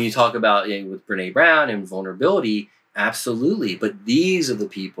 but when you talk about with Brene Brown and vulnerability, absolutely. But these are the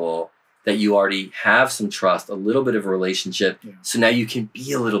people that you already have some trust, a little bit of a relationship. Yeah. So now you can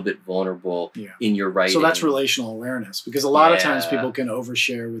be a little bit vulnerable in your writing. So that's relational awareness, because a lot of times people can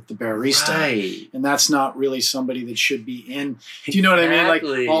overshare with the barista. Right. And that's not really somebody that should be in. Do you know what I mean? Like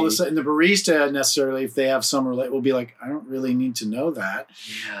all of a sudden the barista necessarily, if they have some will be like, I don't really need to know that.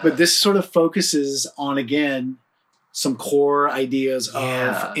 Yeah. But this sort of focuses on, again, some core ideas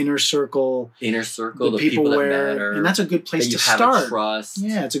of inner circle, the people that matter, and that's a good place to start. Trust.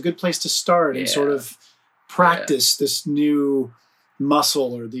 Yeah, it's a good place to start and sort of practice this new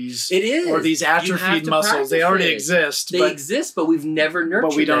muscle, or these atrophied muscles. They already exist. They exist, but we've never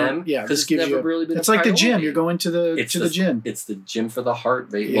nurtured them. Yeah, this gives you. Really been it's like the gym. You're going to the gym. It's the gym for the heart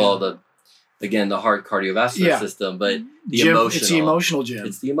rate. Yeah. Well, the heart cardiovascular system, but the emotional. It's the emotional gym.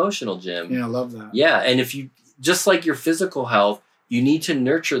 It's the emotional gym. Yeah, I love that. Yeah, and if you. Just like your physical health, you need to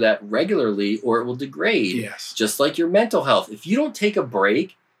nurture that regularly or it will degrade. Yes. Just like your mental health. If you don't take a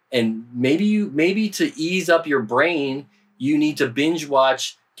break, and maybe to ease up your brain, you need to binge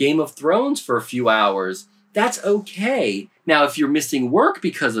watch Game of Thrones for a few hours, that's okay. Now, if you're missing work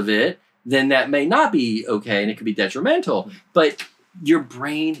because of it, then that may not be okay and it could be detrimental. But your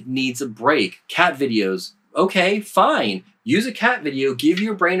brain needs a break. Cat videos, okay, fine. Use a cat video, give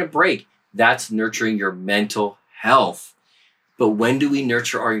your brain a break. That's nurturing your mental health. But when do we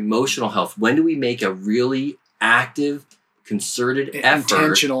nurture our emotional health? When do we make a really active, concerted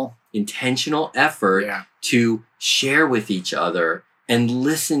effort, intentional effort to share with each other and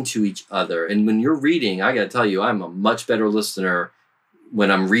listen to each other? And when you're reading, I got to tell you, I'm a much better listener when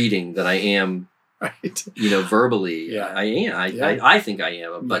I'm reading than I am, verbally. Yeah. I am. I think I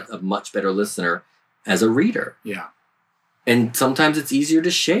am, but a much better listener as a reader. Yeah. And sometimes it's easier to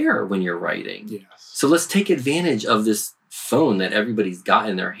share when you're writing. Yes. So let's take advantage of this phone that everybody's got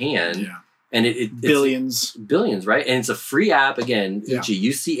in their hand. Yeah. And it's billions, right? And it's a free app. Again, Uchi,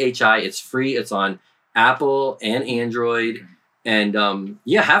 UCHI. It's free. It's on Apple and Android. Okay. And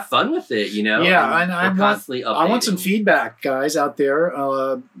have fun with it, Yeah, and I want some feedback, guys, out there.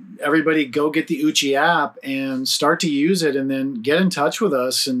 Everybody go get the Uchi app and start to use it, and then get in touch with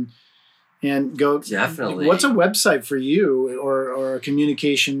us and go. Definitely. What's a website for you, or a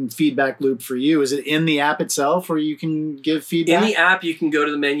communication feedback loop for you? Is it in the app itself, where you can give feedback? In the app, you can go to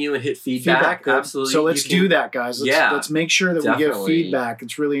the menu and hit feedback. Absolutely. So let's do that, guys. Let's make sure that we give feedback.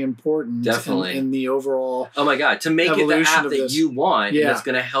 It's really important. Definitely. In the overall. Oh my God! To make it the app that you want, that's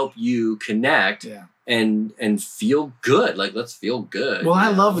going to help you connect. Yeah. And feel good. Like, let's feel good. Well, I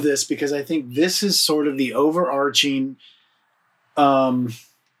love this, because I think this is sort of the overarching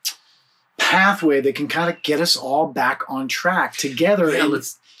pathway that can kind of get us all back on track together. Yeah,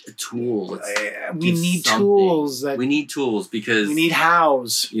 a tool. We need tools. We need tools, because we need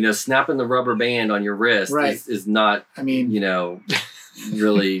hows. Snapping the rubber band on your wrist is not. I mean,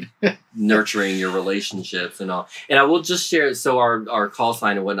 really nurturing your relationships and all. And I will just share. So our call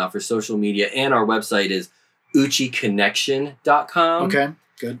sign and whatnot for social media and our website is uchiconnection.com. Okay,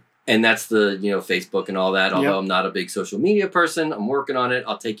 good. And that's the, Facebook and all that. Although I'm not a big social media person, I'm working on it.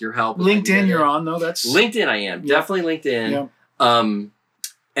 I'll take your help. LinkedIn, you're on, though. That's LinkedIn. I am definitely LinkedIn. Yep.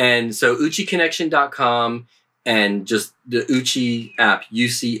 And so uchiconnection.com, and just the Uchi app,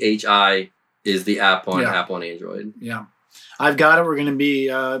 UCHI, is the app on Apple and Android. Yeah, I've got it. We're going to be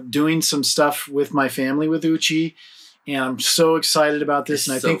doing some stuff with my family with Uchi, and I'm so excited about this.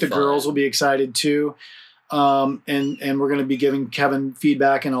 And I think the girls will be excited too. And we're going to be giving Kevin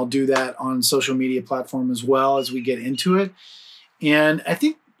feedback, and I'll do that on social media platform as well as we get into it. And I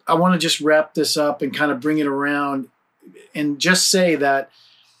think I want to just wrap this up and kind of bring it around and just say that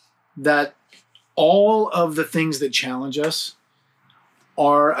all of the things that challenge us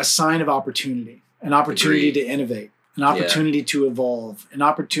are a sign of opportunity, an opportunity to innovate, an opportunity to evolve, an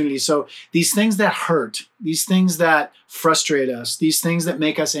opportunity. So these things that hurt, these things that frustrate us, these things that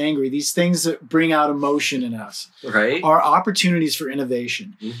make us angry, these things that bring out emotion in us, are opportunities for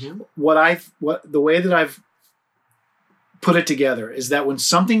innovation. Mm-hmm. The way that I've put it together is that when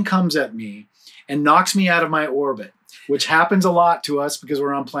something comes at me and knocks me out of my orbit, which happens a lot to us because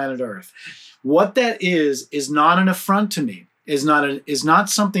we're on planet Earth, what that is not an affront to me, is not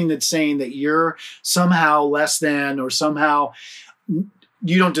something that's saying that you're somehow less than or somehow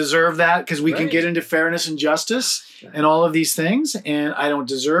you don't deserve that, because we can get into fairness and justice and all of these things, and I don't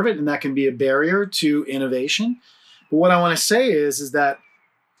deserve it, and that can be a barrier to innovation. But what I want to say is that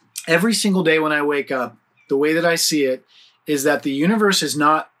every single day when I wake up, the way that I see it is that the universe is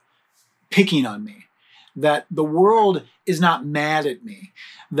not picking on me, that the world is not mad at me,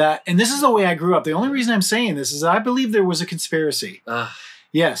 and this is the way I grew up. The only reason I'm saying this is I believe there was a conspiracy.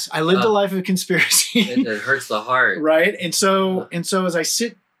 Yes, I lived a life of conspiracy. It hurts the heart. Right? And so as I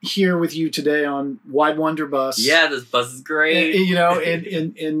sit here with you today on Wide Wonder Bus. Yeah, this bus is great.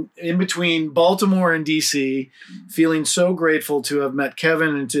 In between Baltimore and DC, feeling so grateful to have met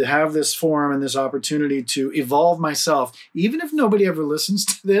Kevin and to have this forum and this opportunity to evolve myself. Even if nobody ever listens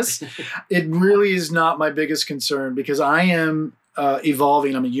to this, it really is not my biggest concern, because I am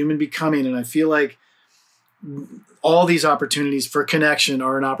evolving. I'm a human becoming, and I feel like all these opportunities for connection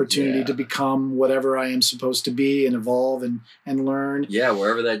are an opportunity to become whatever I am supposed to be and evolve and learn. Yeah,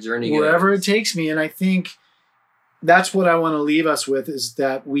 wherever that journey goes. Wherever it takes me. And I think that's what I want to leave us with, is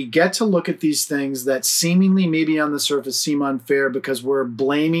that we get to look at these things that seemingly maybe on the surface seem unfair because we're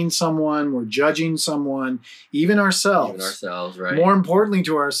blaming someone, we're judging someone, even ourselves. Even ourselves, right. More importantly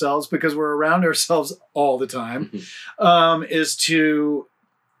to ourselves, because we're around ourselves all the time, is to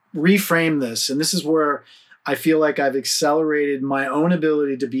reframe this. And this is where I feel like I've accelerated my own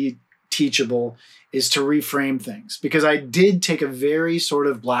ability to be teachable, is to reframe things. Because I did take a very sort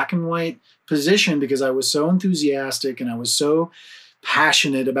of black and white position because I was so enthusiastic and I was so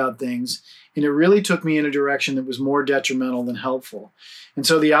passionate about things. And it really took me in a direction that was more detrimental than helpful. And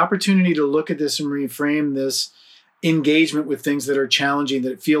so the opportunity to look at this and reframe this engagement with things that are challenging,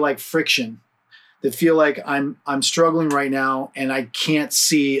 that feel like friction, that feel like I'm struggling right now and I can't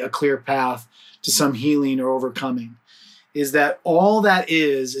see a clear path to some healing or overcoming, is that all that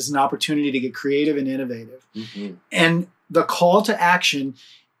is an opportunity to get creative and innovative. Mm-hmm. And the call to action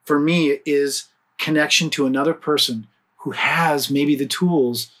for me is connection to another person who has maybe the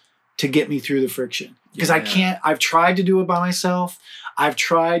tools to get me through the friction. Because I've tried to do it by myself. I've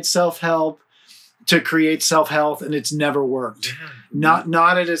tried self-help to create self-health, and it's never worked. Yeah.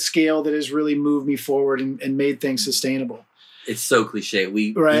 Not at a scale that has really moved me forward and made things sustainable. It's so cliche.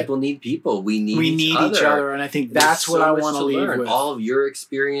 People need people. We need each other. And I think that's what I want to leave with. All of your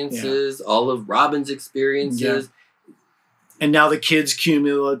experiences, all of Robin's experiences. Yeah. And now the kids'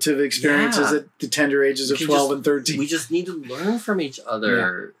 cumulative experiences at the tender ages of 12 and 13. We just need to learn from each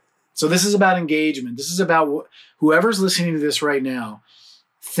other. Yeah. So this is about engagement. This is about whoever's listening to this right now.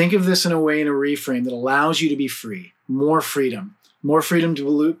 Think of this in a way, in a reframe that allows you to be free. More freedom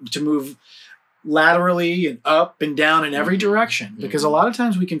to move laterally and up and down in every direction, because a lot of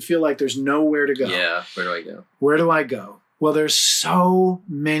times we can feel like there's nowhere to go. Yeah, where do I go? Where do I go? Well, there's so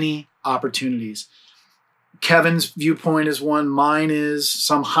many opportunities. Kevin's viewpoint is one, mine is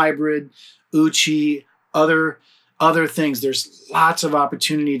some hybrid, Uchi, other things. There's lots of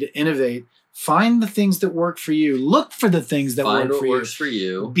opportunity to innovate. Find the things that work for you. Look for the things that work for you. Works for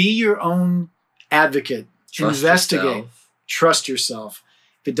you. Be your own advocate. Investigate. Yourself. Trust yourself.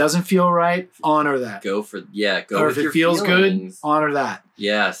 If it doesn't feel right, honor that. Go or with if it feels feelings. good, honor that.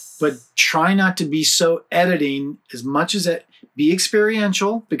 Yes. But try not to be so editing as much as it. Be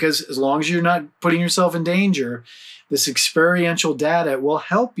experiential, because as long as you're not putting yourself in danger, this experiential data will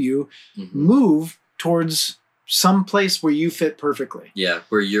help you move towards some place where you fit perfectly. Yeah,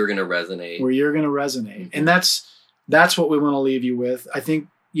 where you're going to resonate. Mm-hmm. And that's what we want to leave you with. I think,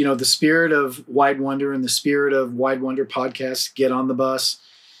 the spirit of Wide Wonder and the spirit of Wide Wonder podcast, Get on the Bus,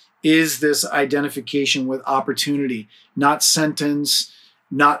 is this identification with opportunity, not sentence,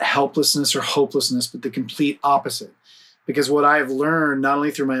 not helplessness or hopelessness, but the complete opposite. Because what I've learned, not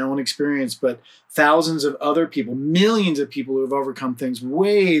only through my own experience, but thousands of other people, millions of people who have overcome things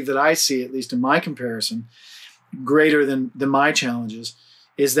way that I see, at least in my comparison, greater than my challenges,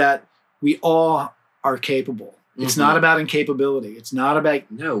 is that we all are capable. It's not about incapability. It's not about...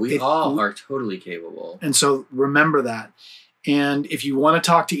 No, we all are totally capable. And so remember that. And if you want to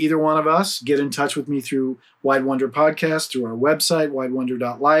talk to either one of us, get in touch with me through Wide Wonder Podcast, through our website,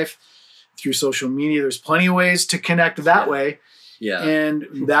 widewonder.life, through social media. There's plenty of ways to connect that way. Yeah.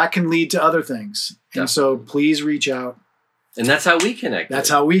 And that can lead to other things. And so please reach out. And that's how we connected. That's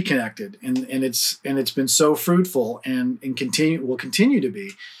how we connected. And it's been so fruitful and will continue to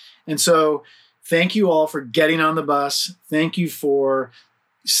be. And so thank you all for getting on the bus. Thank you for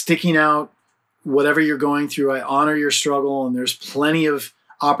sticking out whatever you're going through, I honor your struggle, and there's plenty of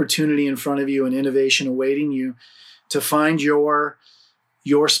opportunity in front of you and innovation awaiting you to find your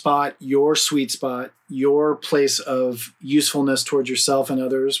spot, your sweet spot, your place of usefulness towards yourself and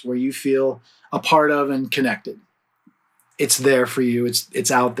others where you feel a part of and connected. It's there for you.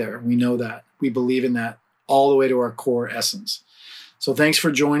 It's out there. We know that. We believe in that all the way to our core essence. So thanks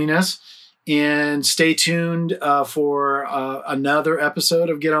for joining us, and stay tuned for another episode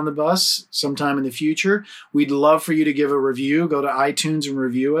of Get on the Bus sometime in the future. We'd love for you to give a review. Go to iTunes and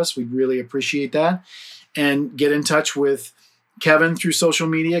review us. We'd really appreciate that. And get in touch with Kevin through social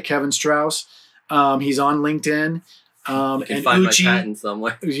media, Kevin Strauss. He's on LinkedIn. You can find Uchi, my patent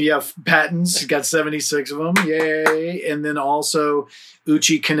somewhere. Yeah, patents. He's got 76 of them. Yay. And then also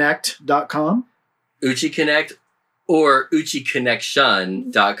UchiConnect.com. Uchi Connect or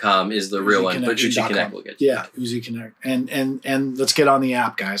UchiConnection.com is the real one, but Uchi Connect will get you. Yeah, Uchi Connect. And let's get on the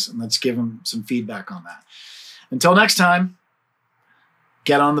app, guys, and let's give them some feedback on that. Until next time,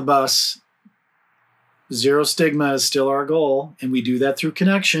 get on the bus. Zero stigma is still our goal, and we do that through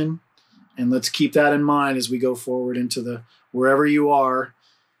connection. And let's keep that in mind as we go forward into the wherever you are,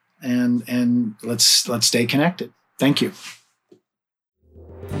 and let's stay connected. Thank you.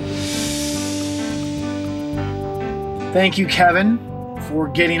 Thank you, Kevin, for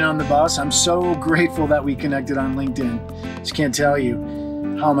getting on the bus. I'm so grateful that we connected on LinkedIn. Just can't tell you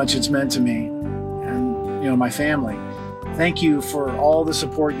how much it's meant to me and my family. Thank you for all the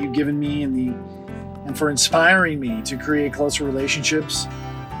support you've given me and for inspiring me to create closer relationships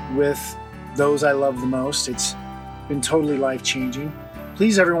with those I love the most. It's been totally life-changing.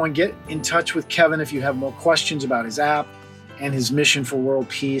 Please, everyone, get in touch with Kevin if you have more questions about his app and his mission for world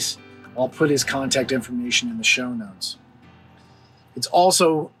peace. I'll put his contact information in the show notes. It's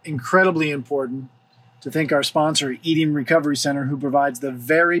also incredibly important to thank our sponsor, Eating Recovery Center, who provides the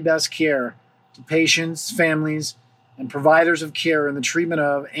very best care to patients, families, and providers of care in the treatment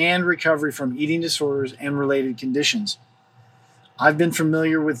of and recovery from eating disorders and related conditions. I've been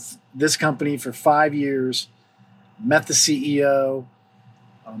familiar with this company for 5 years, met the CEO,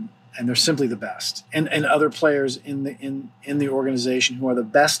 and they're simply the best, and other players in the organization who are the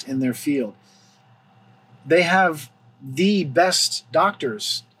best in their field. They have the best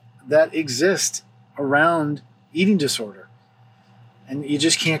doctors that exist around eating disorder, and you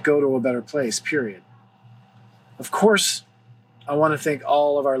just can't go to a better place, period. Of course, I want to thank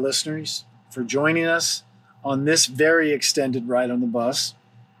all of our listeners for joining us on this very extended ride on the bus.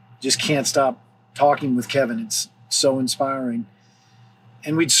 Just can't stop talking with Kevin. It's so inspiring.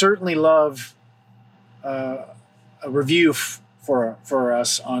 And we'd certainly love a review for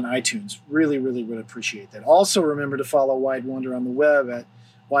us on iTunes. Really, really would appreciate that. Also, remember to follow Wide Wonder on the web at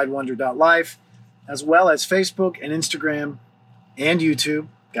widewonder.life, as well as Facebook and Instagram and YouTube.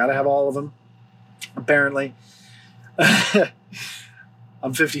 Got to have all of them, apparently.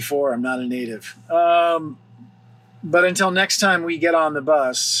 I'm 54. I'm not a native. But until next time we get on the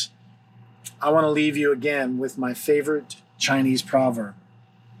bus, I want to leave you again with my favorite Chinese proverb.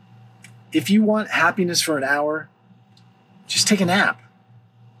 If you want happiness for an hour, just take a nap.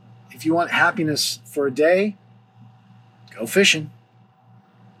 If you want happiness for a day, go fishing.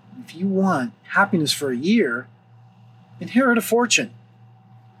 If you want happiness for a year, inherit a fortune.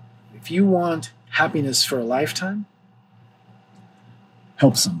 If you want happiness for a lifetime,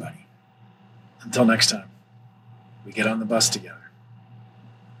 help somebody. Until next time, we get on the bus together.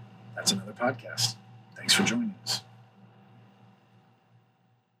 That's another podcast. Thanks for joining us.